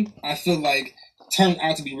of them, I feel like, turned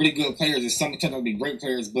out to be really good players, and some turned out to be great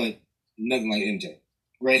players, but nothing like MJ.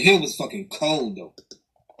 Grant Hill was fucking cold though.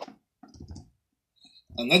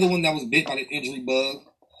 Another one that was bit by the injury bug.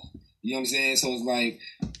 You know what I'm saying? So it's like,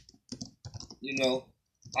 you know,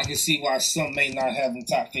 I can see why some may not have him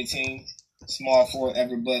top 15, small forward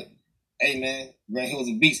ever, but hey man, Grant Hill was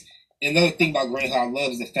a beast. And another thing about Grant Hill I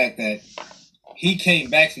love is the fact that he came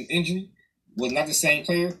back from injury, was not the same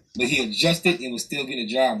player, but he adjusted and was still getting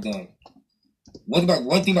the job done. One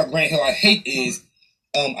thing about Grant Hill I hate is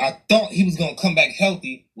I thought he was going to come back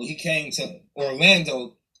healthy when he came to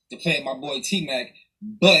Orlando to play with my boy T-Mac,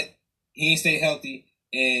 but he didn't stay healthy,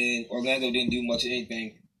 and Orlando didn't do much of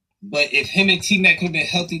anything. But if him and T-Mac could have been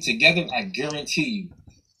healthy together, I guarantee you,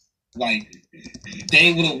 like,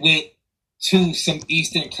 they would have went to some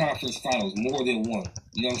Eastern Conference Finals more than one.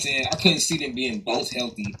 You know what I'm saying? I couldn't see them being both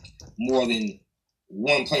healthy more than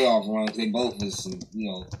one playoff run because they both was some, you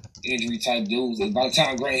know, injury-type dudes. And by the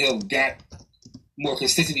time Grant Hill got more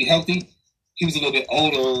consistently healthy, he was a little bit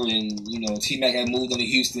older, and, you know, T-Mac had moved on to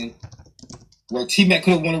Houston. where T-Mac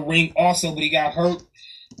could have won a ring also, but he got hurt.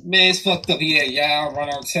 Man, it's fucked up. He had Yao, Ron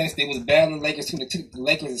Artest. They was battling the Lakers. They took the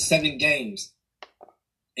Lakers in 7 games.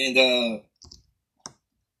 And,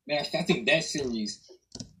 man, I think that series,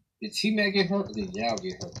 did T-Mac get hurt or did Yao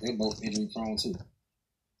get hurt? They're both injury prone, too.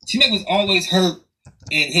 T-Mac was always hurt,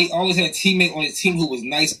 and he always had a teammate on his team who was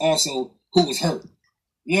nice also, who was hurt.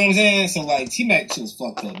 You know what I'm saying? So, like, T-Mac shit was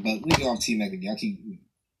fucked up. But let me go off T-Mac again. I keep...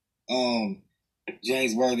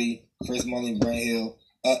 James Worthy, Chris Mullin, Brent Hill,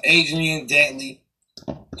 Adrian Dantley,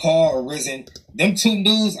 Paul Arisen. Them 2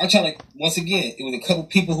 dudes, I try to, once again, it was a couple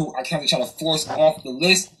people who I kind of try to force off the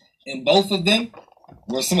list, and both of them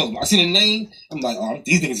were some of them. I see the name, I'm like, oh,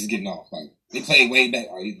 these niggas is getting off. Like, they played way back.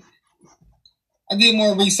 I did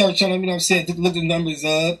more research on them, you know what I'm saying? Look the numbers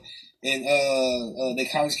up, and their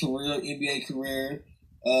college career, NBA career,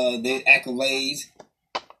 their accolades,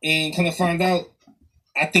 and kind of find out,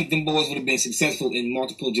 I think them boys would have been successful in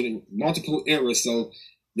multiple eras, so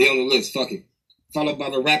they on the list. Fuck it. Followed by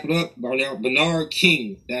the wrap it up, Bernard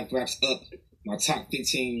King. That wraps up my top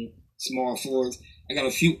 15 small forwards. I got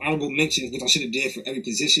a few honorable mentions, which I should have did for every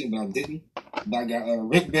position, but I didn't. But I got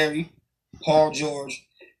Rick Barry, Paul George,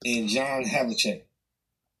 and John Havlicek.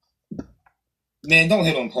 Man, don't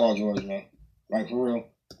hit on Paul George, man. Like, for real.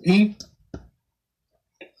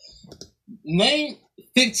 Name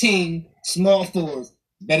 15 small forwards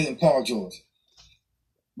better than Paul George.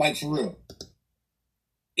 Like, for real.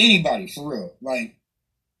 Anybody, for real. Like,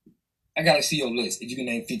 I gotta see your list if you can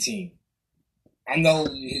name 15. I know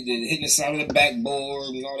hitting the side of the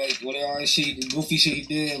backboard and all that, whatever shit, the goofy shit he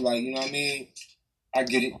did, like, you know what I mean? I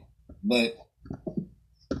get it. But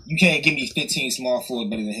you can't give me 15 small forwards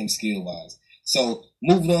better than him skill-wise. So,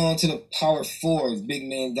 moving on to the power forwards, big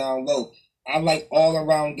man down low. I like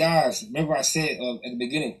all-around guys. Remember I said at the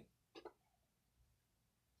beginning,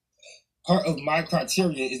 part of my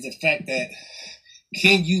criteria is the fact that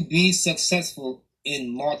can you be successful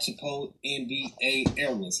in multiple NBA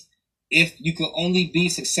eras? If you can only be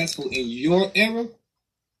successful in your era,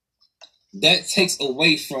 that takes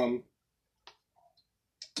away from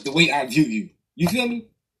the way I view you. You feel me?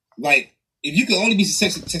 Like, if you can only be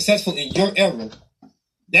successful in your era,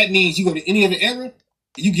 that means you go to any other era,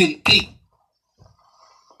 you get an 8.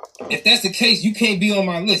 If that's the case, you can't be on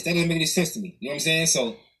my list. That doesn't make any sense to me. You know what I'm saying?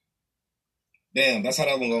 So, bam, that's how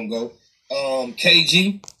that one gonna go.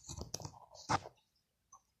 KG,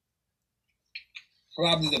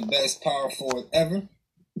 probably the best power forward ever.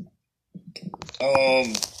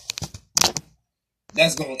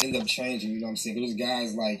 That's gonna end up changing. You know what I'm saying? There's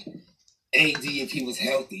guys like AD if he was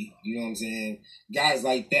healthy. You know what I'm saying? Guys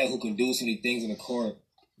like that who can do so many things on the court.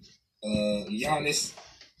 Giannis,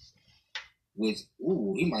 which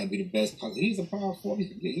he might be the best. He's a power forward.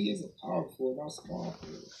 He is a power forward, not small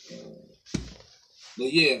forward.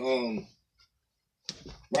 But yeah,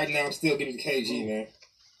 right now I'm still giving to KG, man.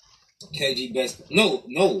 KG best. No,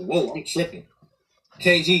 whoa, I'm tripping.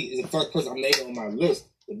 KG is the first person I made on my list.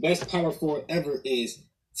 The best power forward ever is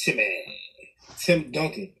Tim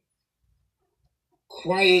Duncan.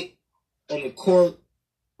 Quiet on the court,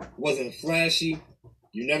 wasn't flashy.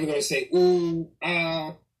 You're never gonna say ooh,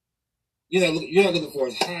 ah. You're not looking for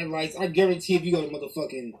his highlights. I guarantee if you go to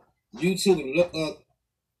motherfucking YouTube and look up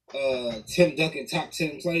Tim Duncan top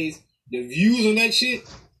 10 plays, the views on that shit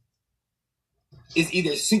is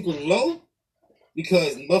either super low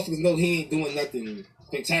because motherfuckers know he ain't doing nothing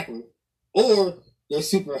spectacular, or they're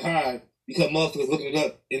super high because motherfuckers looking it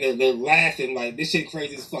up and they're laughing like this shit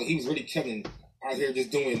crazy as fuck. He was really killing out here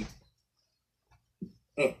just doing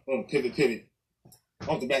pivot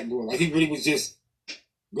off the backboard. Like he really was just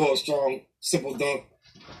going strong, simple dunk,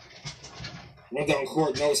 run down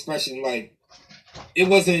court, no expression. Like it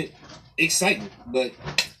wasn't exciting, but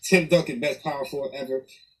Tim Duncan, best power forward ever.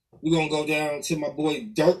 We're gonna go down to my boy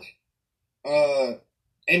Dirk.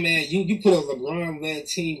 Hey man, you put a LeBron-led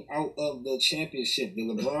team out of the championship. The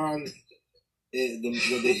LeBron,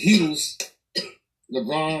 the Heels,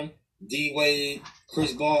 LeBron, D Wade,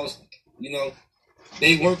 Chris Balls, you know,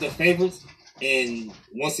 they weren't the favorites. And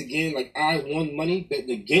once again, like I won money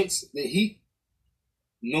betting against the Heat.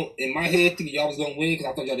 No, in my head, thinking y'all was gonna win because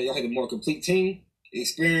I thought y'all had a more complete team,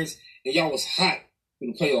 experience, and y'all was hot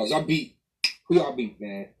in the playoffs. Who y'all beat,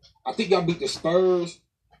 man? I think y'all beat the Spurs.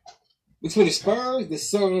 Between the Spurs, the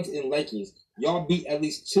Suns, and Lakers, y'all beat at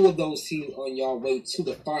least 2 of those teams on y'all way to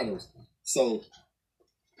the finals. So,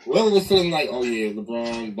 whoever was feeling like, oh yeah,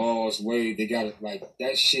 LeBron, Balls, Wade, they got it, like,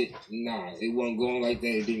 that shit, nah, it wasn't going like that,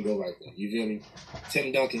 it didn't go like that, you feel me?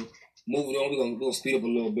 Tim Duncan, moving on, we're gonna speed up a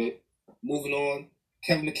little bit. Moving on,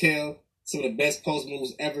 Kevin McHale, some of the best post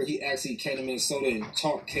moves ever. He actually came to Minnesota and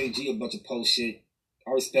taught KG a bunch of post shit.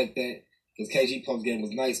 I respect that. His KG post game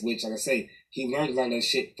was nice, which, like I say, he learned a lot of that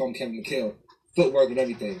shit from Kevin McHale. Footwork and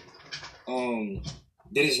everything.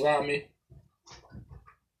 Dennis Rodman.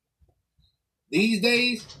 These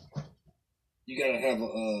days, you gotta have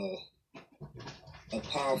a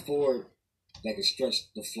power forward that can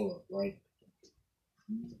stretch the floor, right?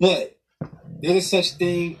 But there's a such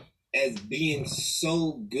thing as being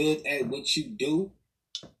so good at what you do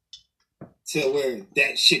to where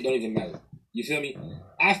that shit don't even matter. You feel me?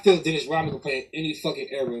 I feel Dennis Rodman can play in any fucking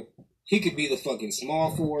era. He could be the fucking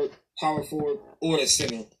small forward, power forward, or the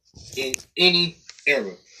center in any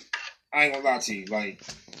era. I ain't gonna lie to you. Like,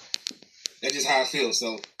 that's just how I feel.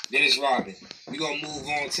 So, Dennis Rodman. We gonna move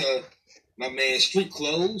on to my man Street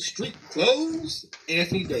Clothes,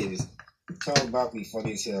 Anthony Davis. Charles Barkley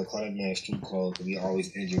funny as hell. Call that man Street Clothes because he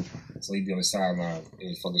always injured. So he be on the sideline in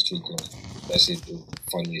his fucking street clothes. That shit do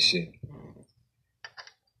funny as shit.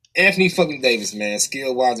 Anthony fucking Davis, man.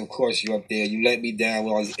 Skill wise, of course, you up there. You let me down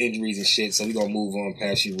with all these injuries and shit. So we gonna move on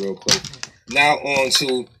past you real quick. Now on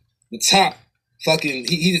to the top fucking.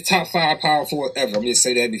 He's the top 5 power forward ever. I'm gonna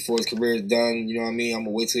say that before his career is done. You know what I mean? I'm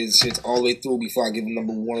gonna wait till his shit's all the way through before I give him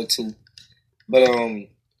number 1 or 2. But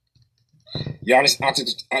Giannis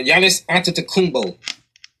Antetokounmpo.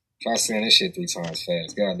 Try saying this shit 3 times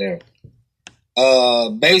fast. Goddamn.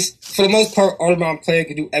 Base for the most part, all-around player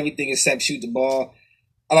can do everything except shoot the ball.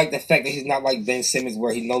 I like the fact that he's not like Ben Simmons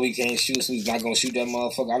where he know he can't shoot, so he's not gonna shoot that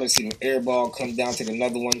motherfucker. I done seen an air ball come down, take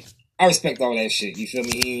another one. I respect all that shit. You feel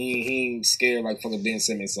me? He ain't scared like fucking Ben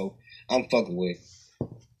Simmons, so I'm fucking with it.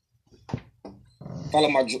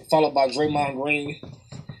 Followed by Draymond Green.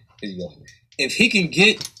 Here you go. If he can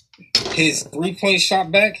get his 3-point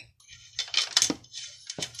shot back,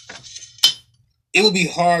 it would be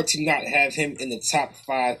hard to not have him in the top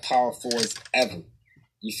 5 power forwards ever.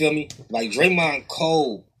 You feel me? Like Draymond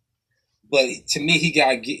cold, but to me he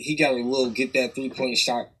gotta get that 3-point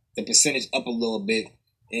shot, the percentage up a little bit,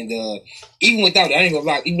 and even without it, I ain't gonna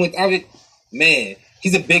lie, even without it, man,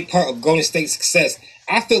 he's a big part of Golden State's success.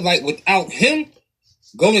 I feel like without him,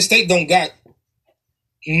 Golden State don't got.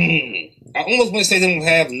 I almost want to say they don't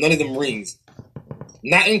have none of them rings,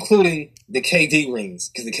 not including the KD rings,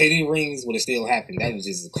 because the KD rings would have still happened. That was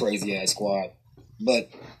just a crazy ass squad, but.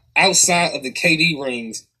 Outside of the KD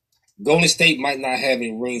rings, Golden State might not have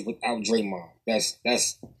any rings without Draymond. That's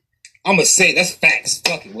I'm gonna say that's facts.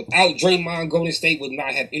 Fuck it. Without Draymond, Golden State would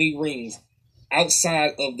not have any rings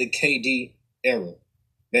outside of the KD era.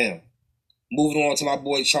 Damn. Moving on to my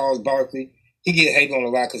boy Charles Barkley. He get hated on a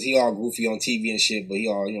lot because he all goofy on TV and shit, but he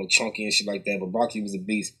all chunky and shit like that. But Barkley was a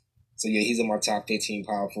beast. So yeah, he's in my top 15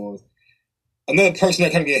 power forwards. Another person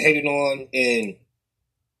that kind of get hated on, and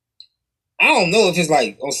I don't know if it's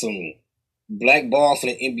like on some blackball for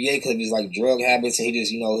the NBA because of his like drug habits and he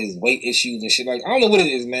just, his weight issues and shit. Like, I don't know what it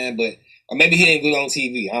is, man, but or maybe he ain't good on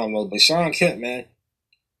TV. I don't know. But Sean Kemp, man,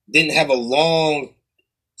 didn't have a long,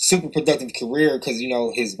 super productive career because,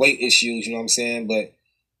 his weight issues, you know what I'm saying? But,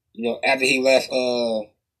 after he left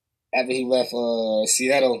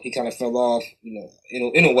Seattle, he kind of fell off,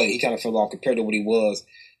 in a way, he kind of fell off compared to what he was.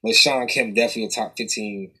 But Sean Kemp definitely a top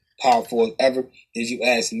 15 power forward ever. If you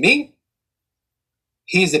ask me,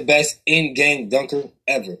 he's the best in-game dunker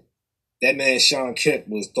ever. That man, Sean Kemp,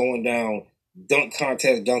 was throwing down dunk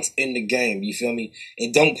contest dunks in the game. You feel me?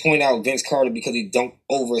 And don't point out Vince Carter because he dunked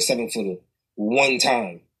over a 7-footer one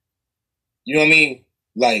time. You know what I mean?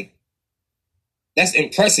 Like, that's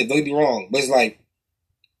impressive. Don't get me wrong. But it's like,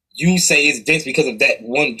 you say it's Vince because of that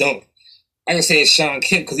one dunk. I can say it's Sean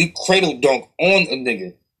Kemp because he cradle dunk on a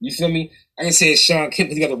nigga. You feel me? I can say it's Sean Kemp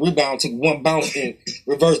because he got the rebound, took one bounce, and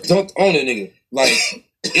reverse dunked on a nigga. Like,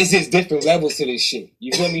 it's just different levels to this shit.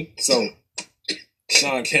 You feel me? So,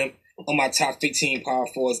 Sean Kemp on my top 15 power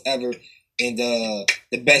forwards ever and the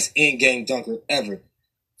best in-game dunker ever.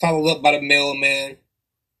 Followed up by the mailman,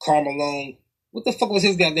 Karl Malone. What the fuck was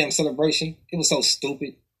his goddamn celebration? It was so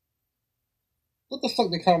stupid. What the fuck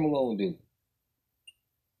did Karl Malone do?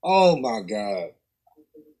 Oh my God.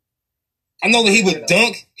 I know that he would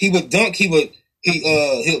dunk. He'll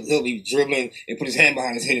be dribbling and put his hand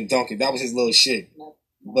behind his head and dunk it. That was his little shit.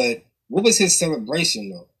 But what was his celebration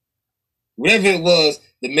though? Whatever it was,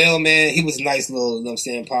 the mailman, he was a nice little, you know what I'm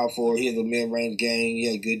saying, power forward. He had a mid-range game.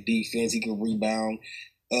 He had good defense. He could rebound.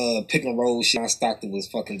 Pick and roll shit. Stockton was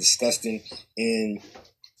fucking disgusting. And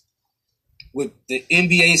with the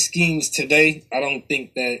NBA schemes today, I don't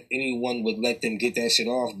think that anyone would let them get that shit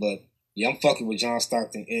off. But yeah, I'm fucking with John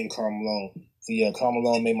Stockton and Karl Malone. So yeah, Karl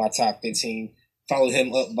Malone made my top 15. Followed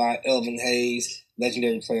him up by Elvin Hayes,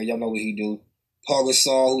 legendary player. Y'all know what he do. Paul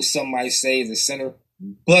Gasol, who some might say is a center.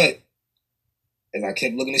 But as I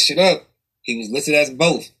kept looking this shit up, he was listed as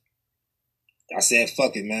both. I said,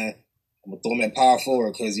 fuck it, man. I'm gonna throw him at power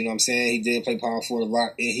forward because you know what I'm saying. He did play power forward a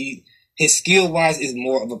lot, and his skill wise is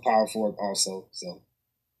more of a power forward also. So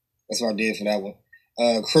that's what I did for that one.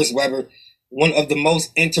 Chris Webber, one of the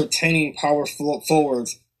most entertaining power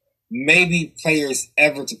forwards, maybe players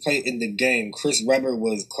ever to play in the game. Chris Webber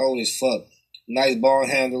was cold as fuck. Nice ball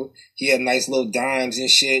handle. He had nice little dimes and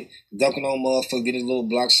shit. Dunking on motherfuckers, getting little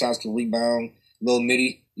block shots to rebound. Little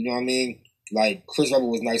midi, you know what I mean? Like, Chris Webber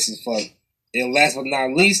was nice as fuck. And last but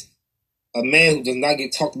not least, a man who does not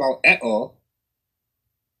get talked about at all.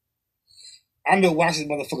 I've been watching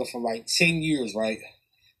this motherfucker for like 10 years, right?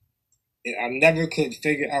 And I never could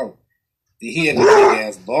figure out, did he have a big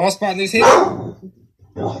ass ball spot in his head?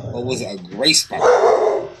 Or was it a great spot?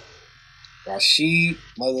 Rashid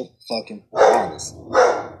motherfucking Wallace.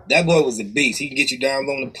 That boy was a beast. He can get you down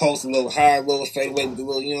low on the post, a little high, a little fadeaway with a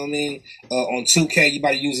little, you know what I mean? On 2K, you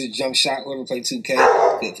about to use his jump shot, whoever play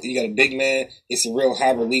 2K. You got a big man, it's a real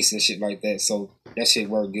high release and shit like that. So that shit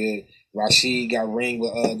worked good. Rashid got ring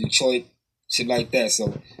with Detroit, shit like that.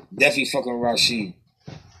 So definitely fucking Rashid.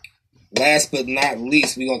 Last but not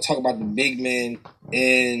least, we're going to talk about the big men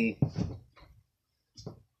and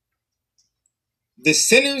the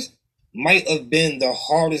centers might have been the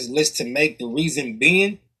hardest list to make. The reason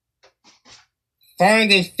being,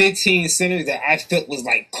 finding 15 centers that I felt was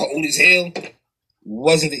like cold as hell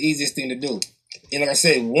wasn't the easiest thing to do. And like I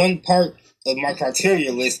said, one part of my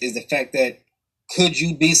criteria list is the fact that could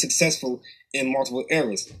you be successful in multiple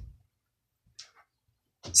eras?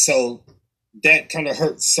 So that kind of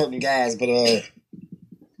hurts certain guys, but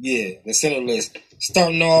yeah, the center list.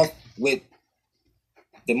 Starting off with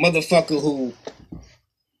the motherfucker who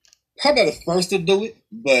probably not the first to do it,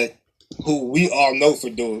 but who we all know for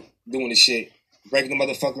doing the shit. Breaking the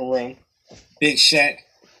motherfucking rim. Big Shaq.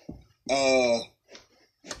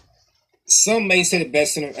 Some may say the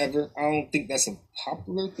best center ever. I don't think that's a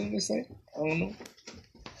popular thing to say. I don't know.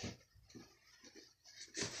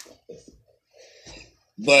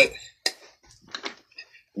 But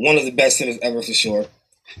one of the best centers ever for sure.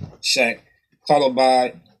 Shaq. Followed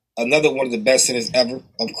by another one of the best centers ever.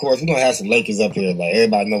 Of course, we're going to have some Lakers up here. Like,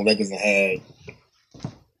 everybody knows Lakers have had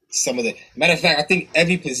some of the... Matter of fact, I think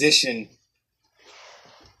every position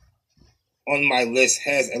on my list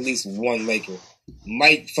has at least one Laker.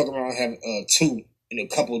 Might fuck around and have two in a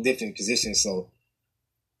couple of different positions. So,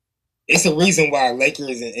 it's a reason why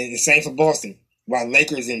Lakers, and the same for Boston, why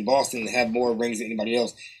Lakers in Boston have more rings than anybody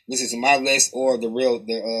else. Listen to my list or the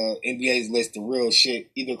NBA's list, the real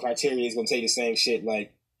shit. Either criteria is going to tell you the same shit.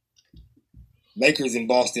 Like, Lakers in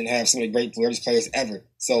Boston have some of the greatest players ever.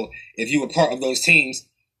 So if you were part of those teams,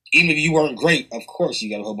 even if you weren't great, of course you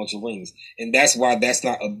got a whole bunch of rings. And that's why that's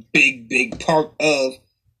not a big part of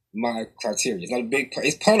my criteria. It's not a big part.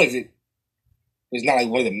 It's part of it. It's not like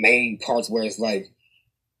one of the main parts where it's like,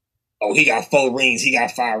 oh, he got 4 rings, he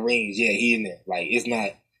got 5 rings. Yeah, he in there. Like, it's not,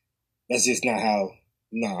 that's just not how,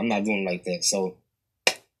 no, I'm not doing it like that. So,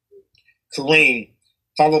 Kareem,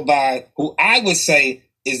 followed by who I would say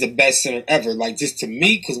is the best center ever. Like, just to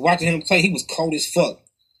me, because watching him play, he was cold as fuck.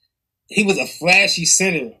 He was a flashy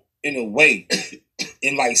center in a way.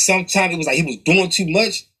 And, like, sometimes it was like he was doing too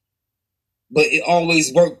much, but it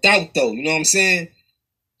always worked out, though. You know what I'm saying?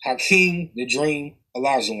 Hakeem, the Dream,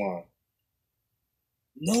 Olajuwon.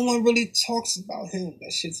 No one really talks about him.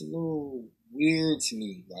 That shit's a little weird to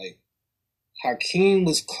me. Like, Hakeem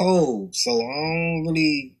was cold, so I don't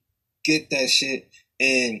really get that shit.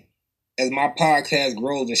 And as my podcast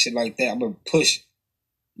grows and shit like that, I'm going to push,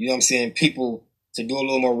 you know what I'm saying, people to do a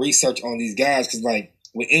little more research on these guys. Because, like,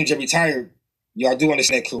 when MJ retired, y'all do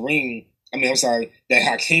understand that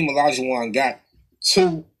Hakeem Olajuwon got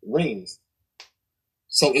 2 rings.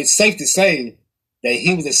 So it's safe to say that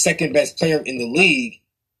he was the second best player in the league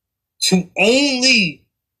to only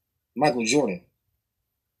Michael Jordan.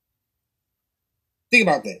 Think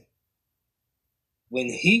about that. When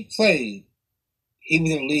he played, he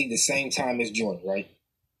was in the league the same time as Jordan, right?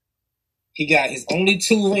 He got his only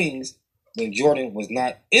 2 rings when Jordan was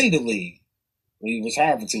not in the league, when he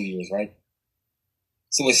retired for 2 years, right?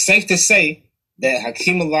 So it's safe to say that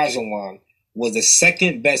Hakeem Olajuwon was the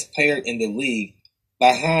second best player in the league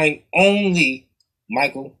behind only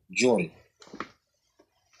Michael Jordan.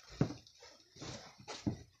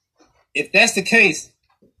 If that's the case,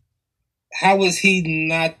 how is he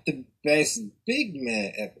not the best big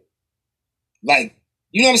man ever? Like,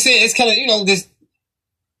 you know what I'm saying? It's kind of,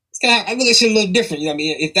 I look at shit a little different. You know what I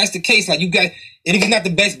mean? If that's the case, like, and if he's not the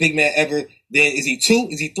best big man ever, then is he 2?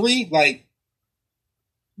 Is he 3? Like,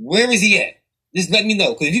 where is he at? Just let me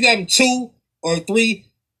know. Because if you got him 2 or 3,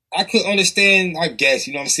 I could understand, I guess,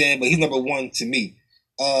 you know what I'm saying? But he's number 1 to me.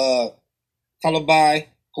 followed by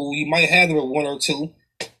who you might have number 1 or 2,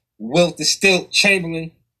 Wilt the Stilt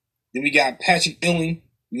Chamberlain. Then we got Patrick Ewing.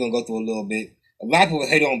 We're going to go through a little bit. A lot of people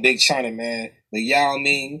hate on Big China, man. But Yao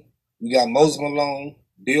Ming. We got Moses Malone,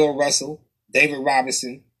 Bill Russell, David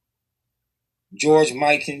Robinson, George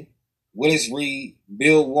Mikan, Willis Reed,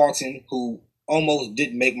 Bill Walton, who almost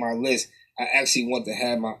didn't make my list. I actually want to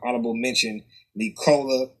have my honorable mention,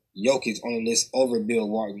 Nikola Jokic, on the list over Bill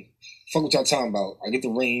Walton. Fuck what y'all talking about. I get the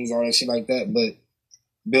rings, all that shit like that, but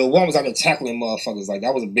Bill Walton was out there tackling motherfuckers. Like,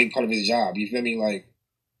 that was a big part of his job. You feel me? Like,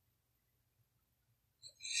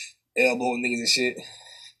 elbowing niggas and shit.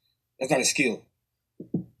 That's not a skill.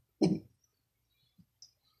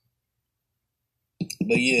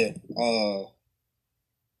 But yeah,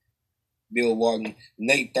 Bill Walton,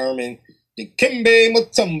 Nate Thurman, Dikembe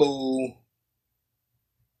Mutombo.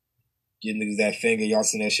 Give niggas that finger. Y'all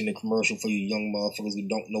seen that shit in the commercial for you young motherfuckers who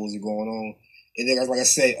don't know what's going on. And then, like I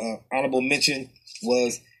said, honorable mention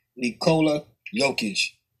was Nikola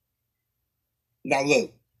Jokic. Now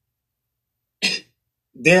look,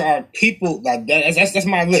 there are people like that. That's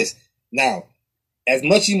my list. Now, as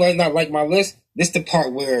much as you might not like my list, this is the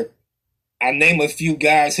part where I name a few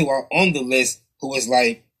guys who are on the list who is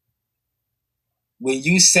like, when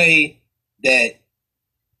you say that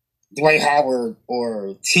Dwight Howard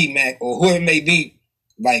or T-Mac or whoever it may be,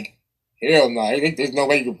 like, hell no, there's no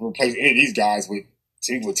way you can replace any of these guys with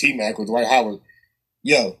T-Mac or Dwight Howard.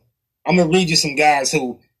 Yo, I'm going to read you some guys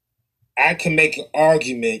who I can make an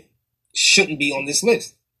argument shouldn't be on this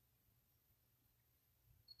list.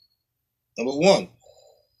 Number 1.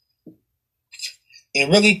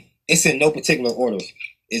 And really, it's in no particular order.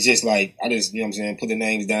 It's just like, I just, you know what I'm saying, put the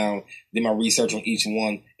names down, did my research on each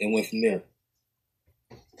one, and went from there.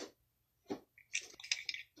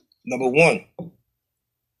 Number 1,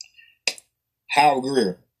 Hal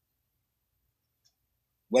Greer.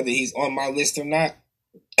 Whether he's on my list or not,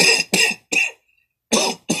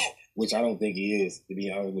 which I don't think he is, to be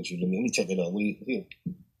honest with you. Let me check it up. Let me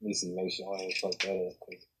see, make sure I ain't fucked that up.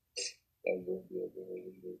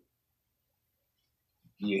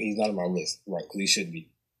 Yeah, he's not on my list, right, because he should be.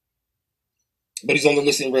 But he's on the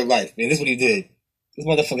list in real life. Man, this is what he did. This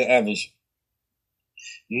motherfucker averaged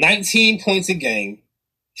 19 points a game,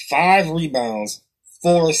 5 rebounds,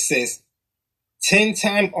 4 assists,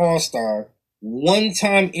 10-time All-Star,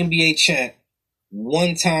 1-time NBA champ,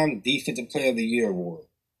 1-time Defensive Player of the Year award.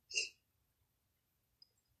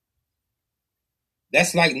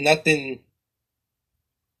 That's like nothing.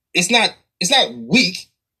 It's not weak,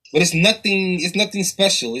 but it's nothing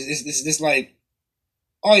special. It's just like,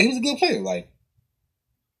 oh, he was a good player, like.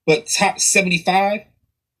 But top 75?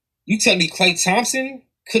 You tell me Klay Thompson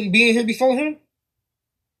couldn't be in here before him?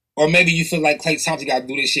 Or maybe you feel like Klay Thompson got to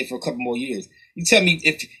do this shit for a couple more years. You tell me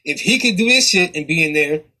if he could do this shit and be in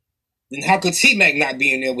there, then how could T-Mac not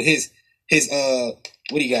be in there with his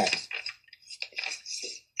what he got?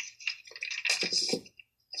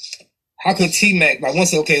 How could T-Mac, like,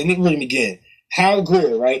 once, okay, let me read him again. Hal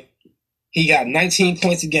Greer, right? He got 19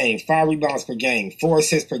 points a game, 5 rebounds per game, 4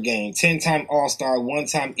 assists per game, 10-time All-Star,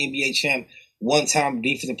 1-time NBA champ, 1-time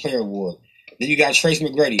Defensive Player award. Then you got Trace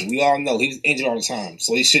McGrady. We all know he was injured all the time,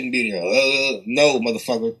 so he shouldn't be there. No,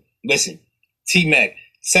 motherfucker. Listen, T-Mac,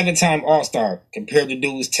 7-time All-Star compared to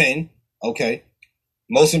dude's 10. Okay.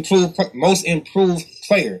 Most improved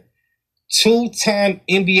player. 2-time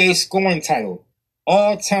NBA scoring title.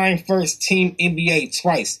 All-time first team NBA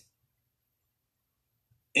twice.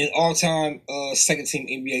 And all-time second team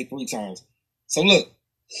NBA 3 times. So look,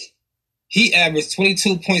 he averaged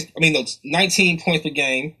 19 points per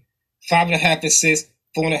game, 5.5 assists,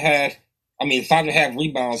 5.5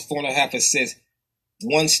 rebounds, 4.5 assists,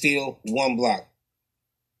 1 steal, 1 block.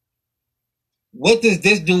 What does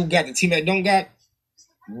this dude got that T-Mac don't got?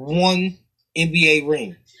 1 NBA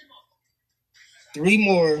ring. 3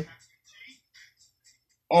 more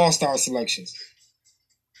All-Star selections.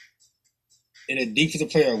 And a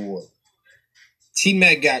Defensive Player award.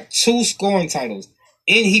 T-Mac got 2 scoring titles.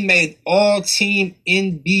 And he made all-team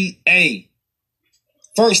NBA.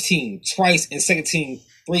 First team twice and second team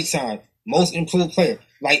 3 times. Most improved player.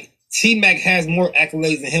 Like, T-Mac has more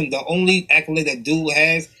accolades than him. The only accolade that dude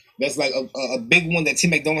has that's like a big one that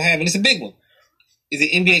T-Mac don't have, and it's a big one, is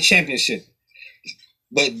the NBA championship.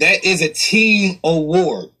 But that is a team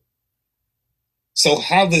award. So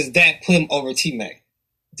how does that put him over T-Mac?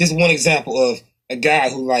 Just one example of a guy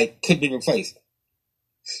who, like, could be replaced.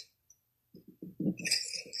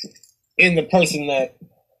 And the person that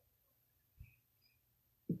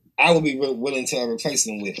I would be willing to replace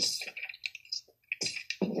him with.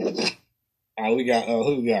 We got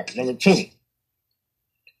who we got? Number 2,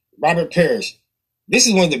 Robert Parrish. this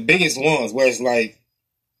is one of the biggest ones where it's like,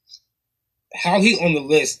 how he on the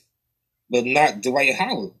list, but not Dwight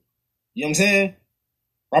Howard. You know what I'm saying?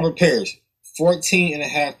 Robert Parrish,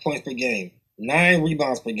 14.5 points per game, 9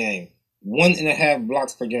 rebounds per game, 1.5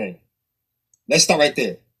 blocks per game. Let's start right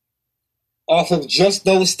there. Off of just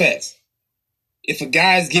those stats, if a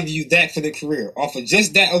guy's giving you that for their career, off of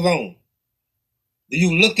just that alone, do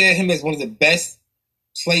you look at him as one of the best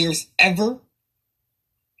players ever?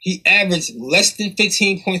 He averaged less than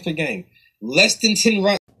 15 points per game, less than 10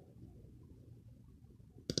 runs.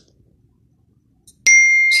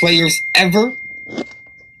 Players ever.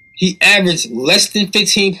 He averaged less than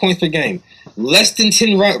 15 points per game, less than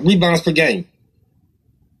 10 rebounds per game.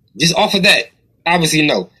 Just off of that, obviously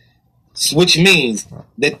no. Which means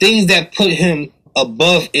the things that put him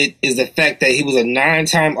above it is the fact that he was a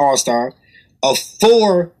 9-time All-Star, a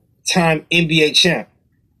 4-time NBA champ,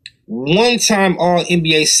 1-time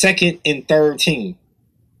All-NBA second and third team.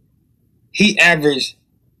 He averaged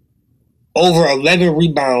over 11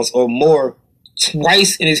 rebounds or more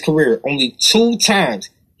twice in his career. Only 2 times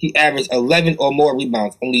he averaged 11 or more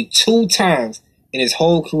rebounds. Only 2 times in his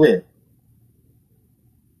whole career.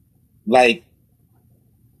 Like,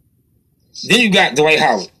 then you got Dwight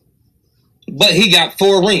Howard. But he got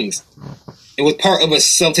 4 rings. It was part of a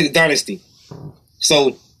Celtics dynasty.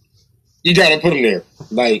 So, you gotta put him there.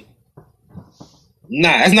 Like,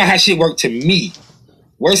 nah, that's not how shit worked to me.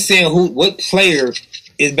 We're saying what player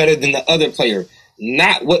is better than the other player.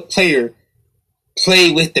 Not what player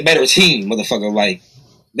played with the better team, motherfucker. Like,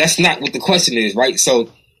 that's not what the question is, right? So,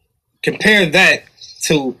 compare that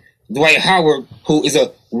to Dwight Howard, who is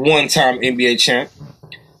a 1-time NBA champ,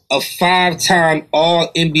 a 5-time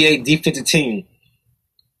All-NBA defensive team,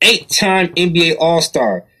 8-time NBA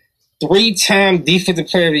All-Star, 3-time Defensive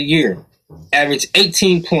Player of the Year, averaged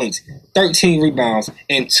 18 points, 13 rebounds,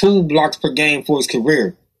 and 2 blocks per game for his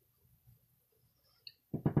career.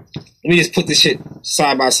 Let me just put this shit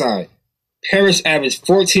side by side. Parrish averaged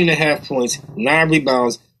 14.5 points, 9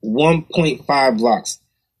 rebounds, 1.5 blocks.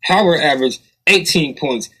 Howard averaged 18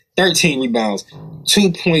 points, 13 rebounds,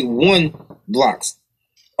 2.1 blocks.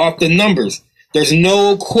 Off the numbers, there's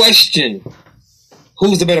no question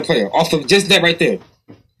who's the better player. Off of just that right there.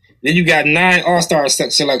 Then you got 9 All-Star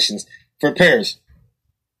selections for Parrish.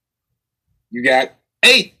 You got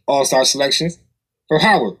 8 All-Star selections for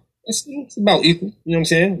Howard. It's about equal. You know what I'm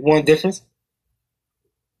saying? 1 difference.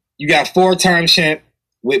 You got 4-time champ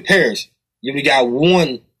with Parrish. You only got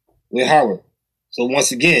 1 with Howard. So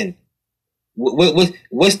once again,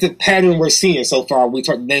 what's the pattern we're seeing so far? We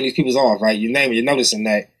start to name these people off, right? You're noticing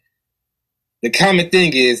that. The common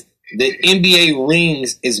thing is the NBA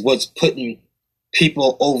rings is what's putting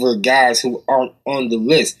people over guys who aren't on the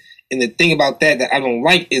list. And the thing about that I don't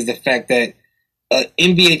like is the fact that an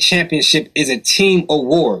NBA championship is a team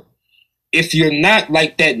award. If you're not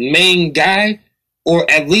like that main guy, or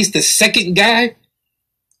at least the second guy,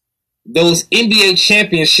 those NBA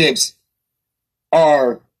championships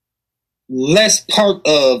are less part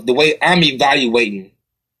of the way I'm evaluating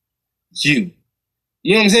you.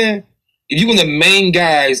 You know what I'm saying? If you were the main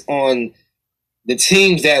guys on the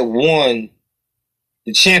teams that won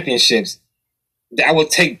the championships, I would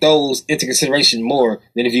take those into consideration more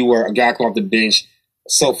than if you were a guy coming off the bench,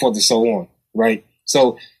 so forth and so on, right?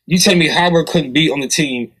 So you tell me Howard couldn't be on the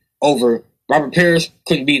team over Robert Parrish,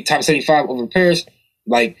 couldn't be top 75 over Parrish?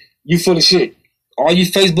 Like, you full of shit. All you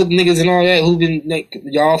Facebook niggas and all that who been,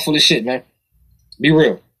 y'all full of shit, man. Be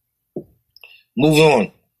real. Move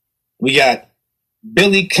on. We got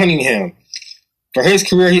Billy Cunningham. For his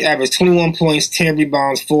career, he averaged 21 points, 10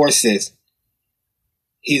 rebounds, 4 assists.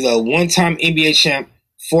 He's a 1-time NBA champ,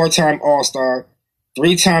 4-time All-Star,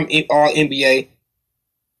 3-time All-NBA.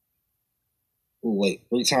 Oh wait,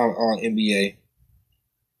 3-time All-NBA.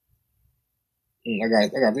 I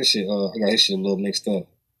got this shit. I got this shit a little mixed up.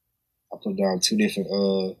 I put down two different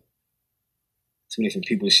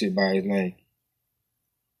people's shit by his name.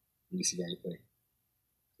 Let me see how you think.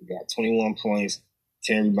 He got 21 points,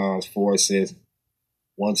 10 rebounds, 4 assists,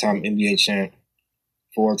 1-time NBA champ,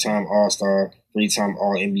 4-time All-Star, 3-time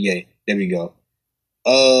All-NBA. There we go.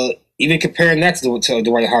 Even comparing that to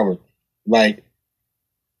Dwight Howard, like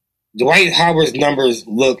Dwight Howard's numbers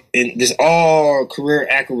look in this all career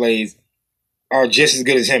accolades are just as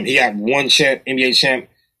good as him. He got 1 NBA champ.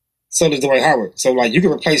 So does Dwight Howard. So like you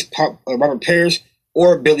can replace Robert Parrish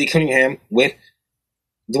or Billy Cunningham with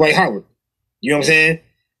Dwight Howard. You know what I'm saying?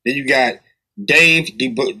 Then you got Dave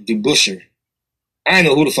DeBusschere. I didn't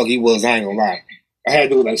know who the fuck he was. I ain't gonna lie. I had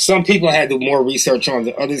to some people I had to do more research on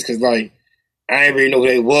than others because like I didn't really know who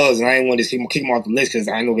they was and I didn't want to keep them off the list because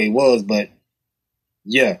I didn't know who they was. But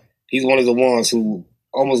yeah, He's one of the ones who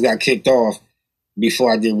almost got kicked off before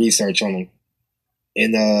I did research on him.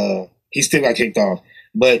 And he still got kicked off.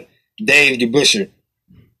 But Dave DeBuscher,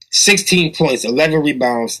 16 points, 11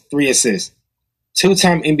 rebounds, 3 assists.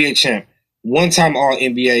 2-time NBA champ, 1-time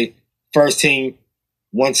All-NBA first team,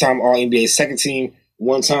 1-time All-NBA second team,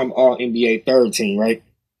 1-time All-NBA third team, right?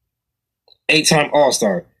 8-time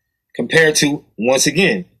All-Star. Compared to, once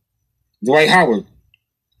again, Dwight Howard.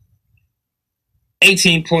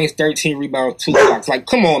 18 points, 13 rebounds, 2 blocks. Like,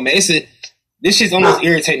 come on, man. This shit's almost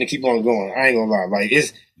irritating to keep on going. I ain't gonna lie. Like,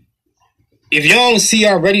 if y'all don't see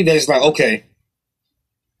already that it's like, okay,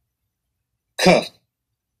 cuffed.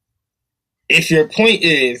 If your point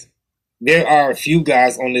is there are a few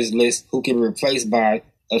guys on this list who can be replaced by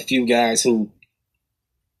a few guys who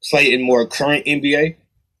play in more current NBA,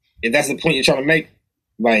 if that's the point you're trying to make,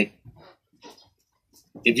 like,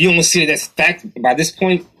 if you don't see that that's fact by this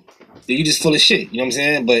point, then you just full of shit. You know what I'm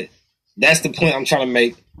saying? But that's the point I'm trying to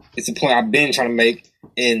make. It's the point I've been trying to make,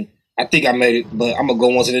 and I think I made it. But I'm gonna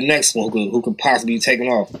go on to the next one who could possibly be taken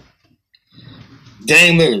off.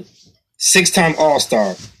 Dame Lillard, 6-time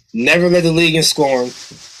All-Star, never led the league in scoring.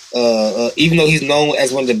 Even though he's known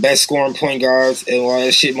as one of the best scoring point guards and all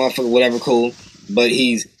that shit, motherfucker, whatever, cool. But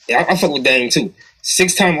I fuck with Dame too.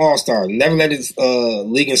 6-time All-Star, never led his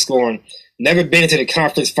league in scoring, never been to the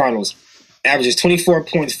conference finals, averages 24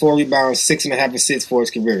 points, 4 rebounds, 6.5 assists for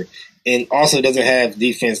his career, and also doesn't have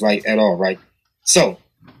defense like at all, right? So,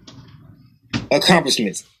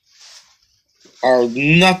 accomplishments are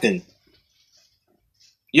nothing.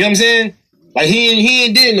 You know what I'm saying? Like, he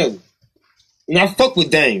ain't did nothing. And I fuck with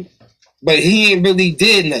Dame, but he ain't really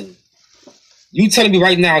did nothing. You telling me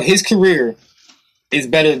right now his career is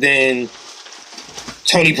better than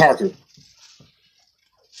Tony Parker?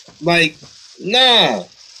 Like, nah.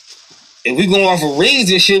 If we going off of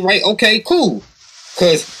rings and shit, right? Okay, cool.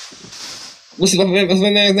 Because what's my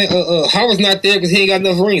name? Howard's not there because he ain't got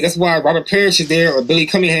enough rings. That's why Robert Parrish is there or Billy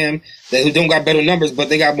Cunningham, who don't got better numbers, but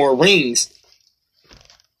they got more rings.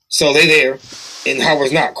 So they there, and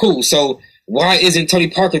Howard's not. Cool. So why isn't Tony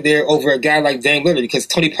Parker there over a guy like Dame Lillard? Because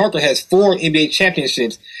Tony Parker has 4 NBA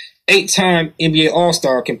championships, 8-time NBA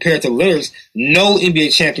All-Star compared to Lillard's no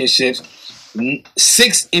NBA championships,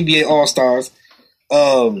 6 NBA All-Stars.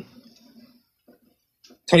 Tony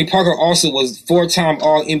Parker also was 4-time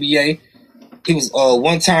All-NBA. He was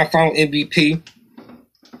 1-time Final MVP.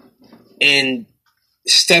 And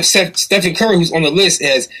Stephen Curry, who's on the list,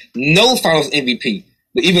 has no Finals MVP.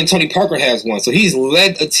 But even Tony Parker has one. So he's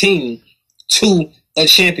led a team to a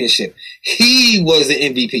championship. He was the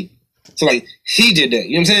MVP. So, like, he did that.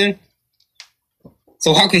 You know what I'm saying?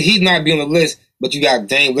 So how could he not be on the list, but you got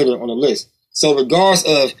Dame Lillard on the list? So regardless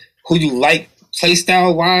of who you like play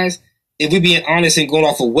style-wise, if we're being honest and going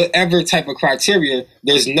off of whatever type of criteria,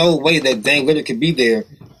 there's no way that Dame Lillard could be there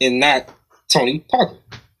and not Tony Parker.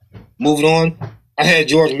 Moving on, I had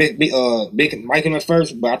George Michael at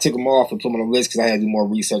first, but I took him off and put him on the list because I had to do more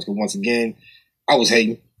research. Because once again, I was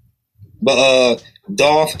hating. But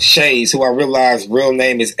Dolph Shays, who I realized real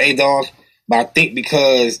name is Adolf, but I think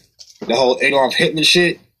because the whole Adolf Hitler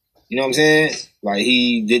shit, you know what I'm saying? Like,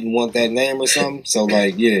 he didn't want that name or something. So,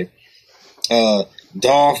 like, yeah.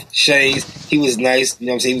 Dolph Shays, he was nice. You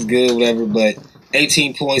know what I'm saying? He was good, whatever. But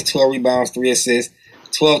 18 points, 12 rebounds, 3 assists,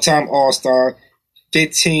 12-time All-Star,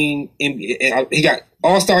 15 NBA. He got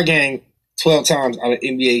All-Star game 12 times out of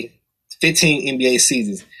NBA, 15 NBA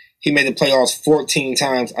seasons. He made the playoffs 14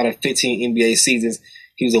 times out of 15 NBA seasons.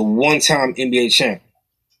 He was a 1-time NBA champ.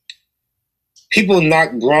 People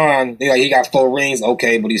knock Bron. They're like, he got 4 rings.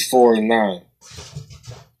 Okay, but he's 4-9.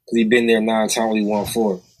 Because he's been there 9 times, he won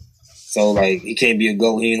 4. So, like, he can't be a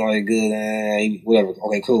GOAT. He ain't all that good. Whatever.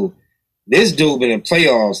 Okay, cool. This dude been in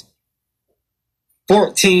playoffs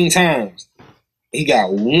 14 times. He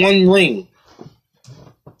got 1 ring.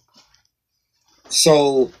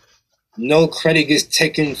 So, no credit gets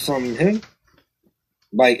taken from him.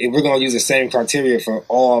 Like, if we're going to use the same criteria for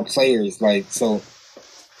all players, like, so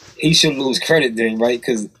he should lose credit then, right?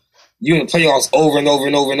 Because you in the playoffs over and over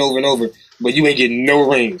and over and over and over, but you ain't getting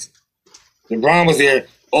no rings. LeBron was there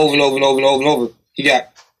over and over and over and over and over. He got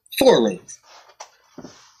 4 rings.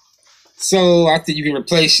 So I think you can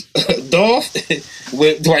replace Dolph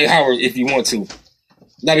with Dwight Howard if you want to.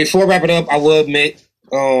 Now, before I wrap it up, I will admit,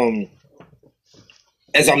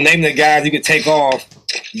 as I'm naming the guys you can take off,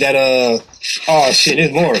 that, oh shit,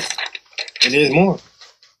 there's more. There's more.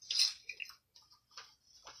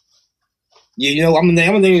 Yeah, you know, I'm gonna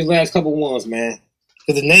name these last couple ones, man.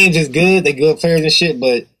 Because the names is good, they good players and shit,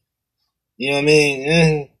 but, you know what I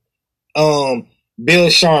mean? Bill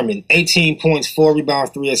Sharman, 18 points, 4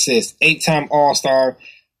 rebounds, 3 assists, 8-time All-Star,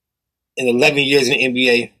 in 11 years in the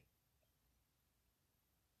NBA.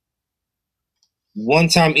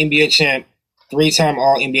 One-time NBA champ, three-time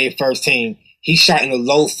All-NBA first team. He shot in the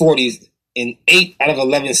low 40s in 8 out of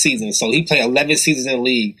 11 seasons. So he played 11 seasons in the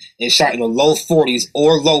league and shot in the low 40s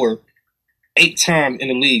or lower 8 times in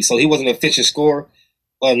the league. So he wasn't an efficient scorer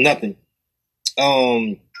or nothing.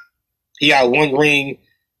 He got 1 ring.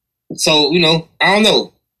 So, I don't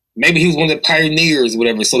know. Maybe he was one of the pioneers or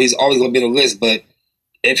whatever, so he's always going to be on the list. But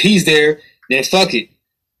if he's there, then fuck it.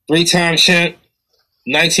 3-time champ,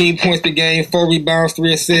 19 points per game, 4 rebounds,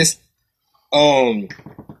 3 assists.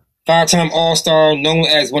 5-time All-Star, known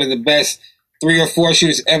as one of the best 3 or 4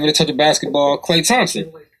 shooters ever to touch a basketball, Klay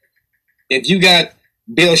Thompson. If you got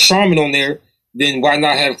Bill Sharman on there, then why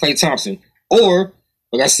not have Klay Thompson? Or,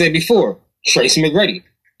 like I said before, Tracy McGrady.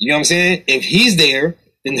 You know what I'm saying? If he's there,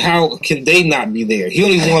 then how can they not be there? He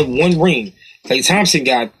only won 1 ring. Klay Thompson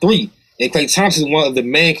got 3. And Klay Thompson is one of the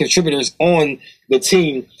main contributors on the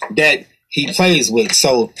team that he plays with.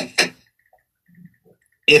 So,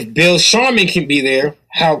 if Bill Sharman can be there,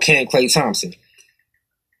 how can Klay Thompson?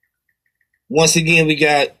 Once again, we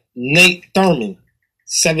got Nate Thurmond,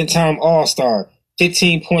 7-time All-Star,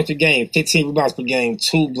 15 points per game, 15 rebounds per game,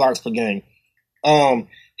 2 blocks per game.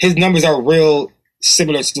 His numbers are real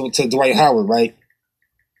similar to Dwight Howard, right?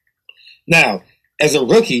 Now, as a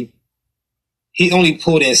rookie, he only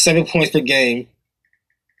pulled in 7 points per game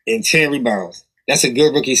and 10 rebounds. That's a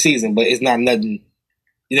good rookie season, but it's not nothing.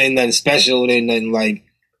 It ain't nothing special. It ain't nothing like,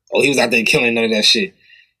 he was out there killing, none of that shit.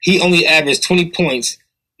 He only averaged 20 points.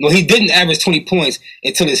 No, he didn't average 20 points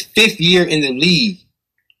until his 5th year in the league.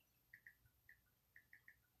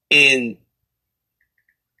 And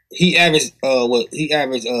he averaged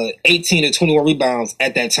 18 to 21 rebounds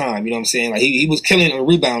at that time. You know what I'm saying? Like he was killing on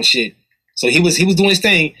rebound shit. So he was doing his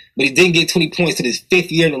thing, but he didn't get 20 points to his 5th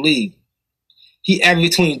year in the league. He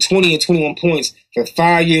averaged between 20 and 21 points for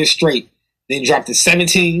 5 years straight, then dropped to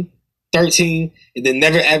 17, 13, and then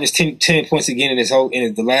never averaged 10 points again in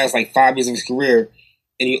the last 5 years of his career.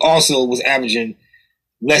 And he also was averaging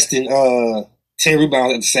less than 10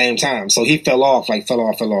 rebounds at the same time. So he fell off.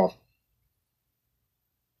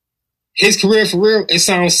 His career, for real, it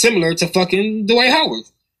sounds similar to fucking Dwight Howard.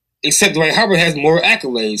 Except Dwight Howard has more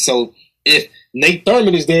accolades. So if Nate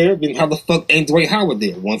Thurmond is there, then how the fuck ain't Dwight Howard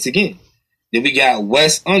there once again? Then we got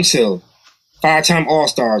Wes Unseld, 5-time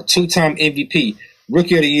All-Star, 2-time MVP,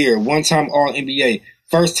 Rookie of the Year, 1-time All-NBA.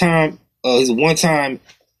 He's a 1-time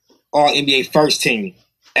All-NBA first team.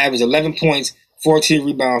 Averaged 11 points, 14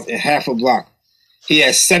 rebounds, and half a block. He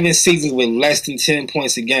has 7 seasons with less than 10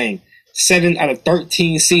 points a game. 7 out of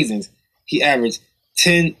 13 seasons, he averaged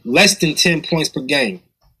less than 10 points per game.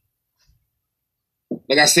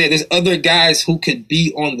 Like I said, there's other guys who could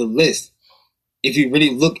be on the list if you really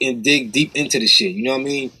look and dig deep into the shit. You know what I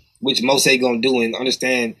mean? Which most ain't gonna do and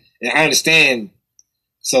understand. And I understand,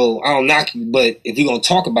 so I don't knock you, but if you're gonna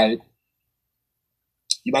talk about it,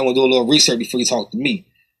 you might want to do a little research before you talk to me.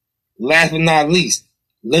 Last but not least,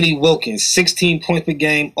 Lenny Wilkens, 16 points per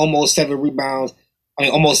game, almost 7 rebounds,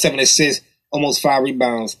 almost 7 assists, almost 5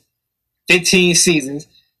 rebounds, 15 seasons,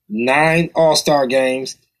 9 All-Star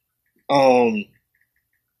games.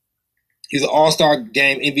 He's an All-Star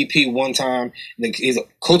game MVP 1 time. He's a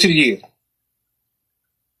Coach of the Year.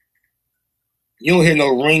 You don't hear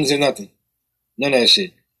no rings or nothing. None of that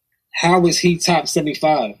shit. How is he top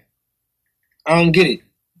 75? I don't get it.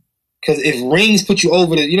 Because if rings put you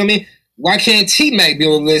over you know what I mean? Why can't T-Mac be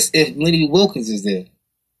on the list if Lenny Wilkens is there?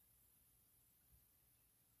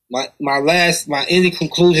 My ending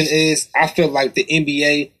conclusion is I feel like the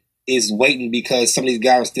NBA is waiting because some of these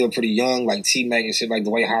guys are still pretty young, like T-Mac and shit, like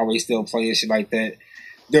Dwight Howard still playing shit like that.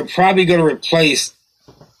 They're probably going to replace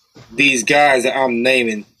these guys that I'm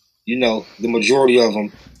naming, the majority of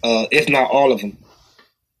them, if not all of them,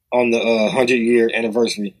 on the 100-year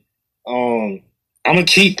anniversary. I'm gonna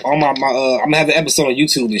keep all I'm gonna have the episode on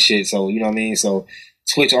YouTube and shit, so you know what I mean? So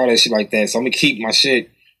Twitch, all that shit like that. So I'm gonna keep my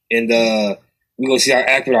shit and we're gonna see how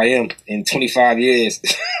accurate I am in 25 years.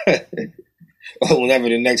 Or whenever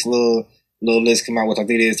the next little list come out, which I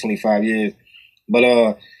think it is 25 years. But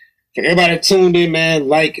for everybody that tuned in, man,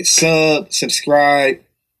 like, subscribe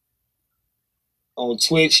on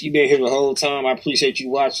Twitch. You been here the whole time. I appreciate you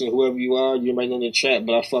watching, whoever you are. You might know in the chat,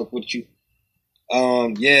 but I fuck with you.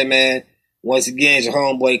 Yeah, man. Once again, it's your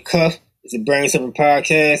homeboy Cuff. It's a Brain Surfing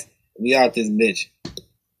Podcast. We out this bitch.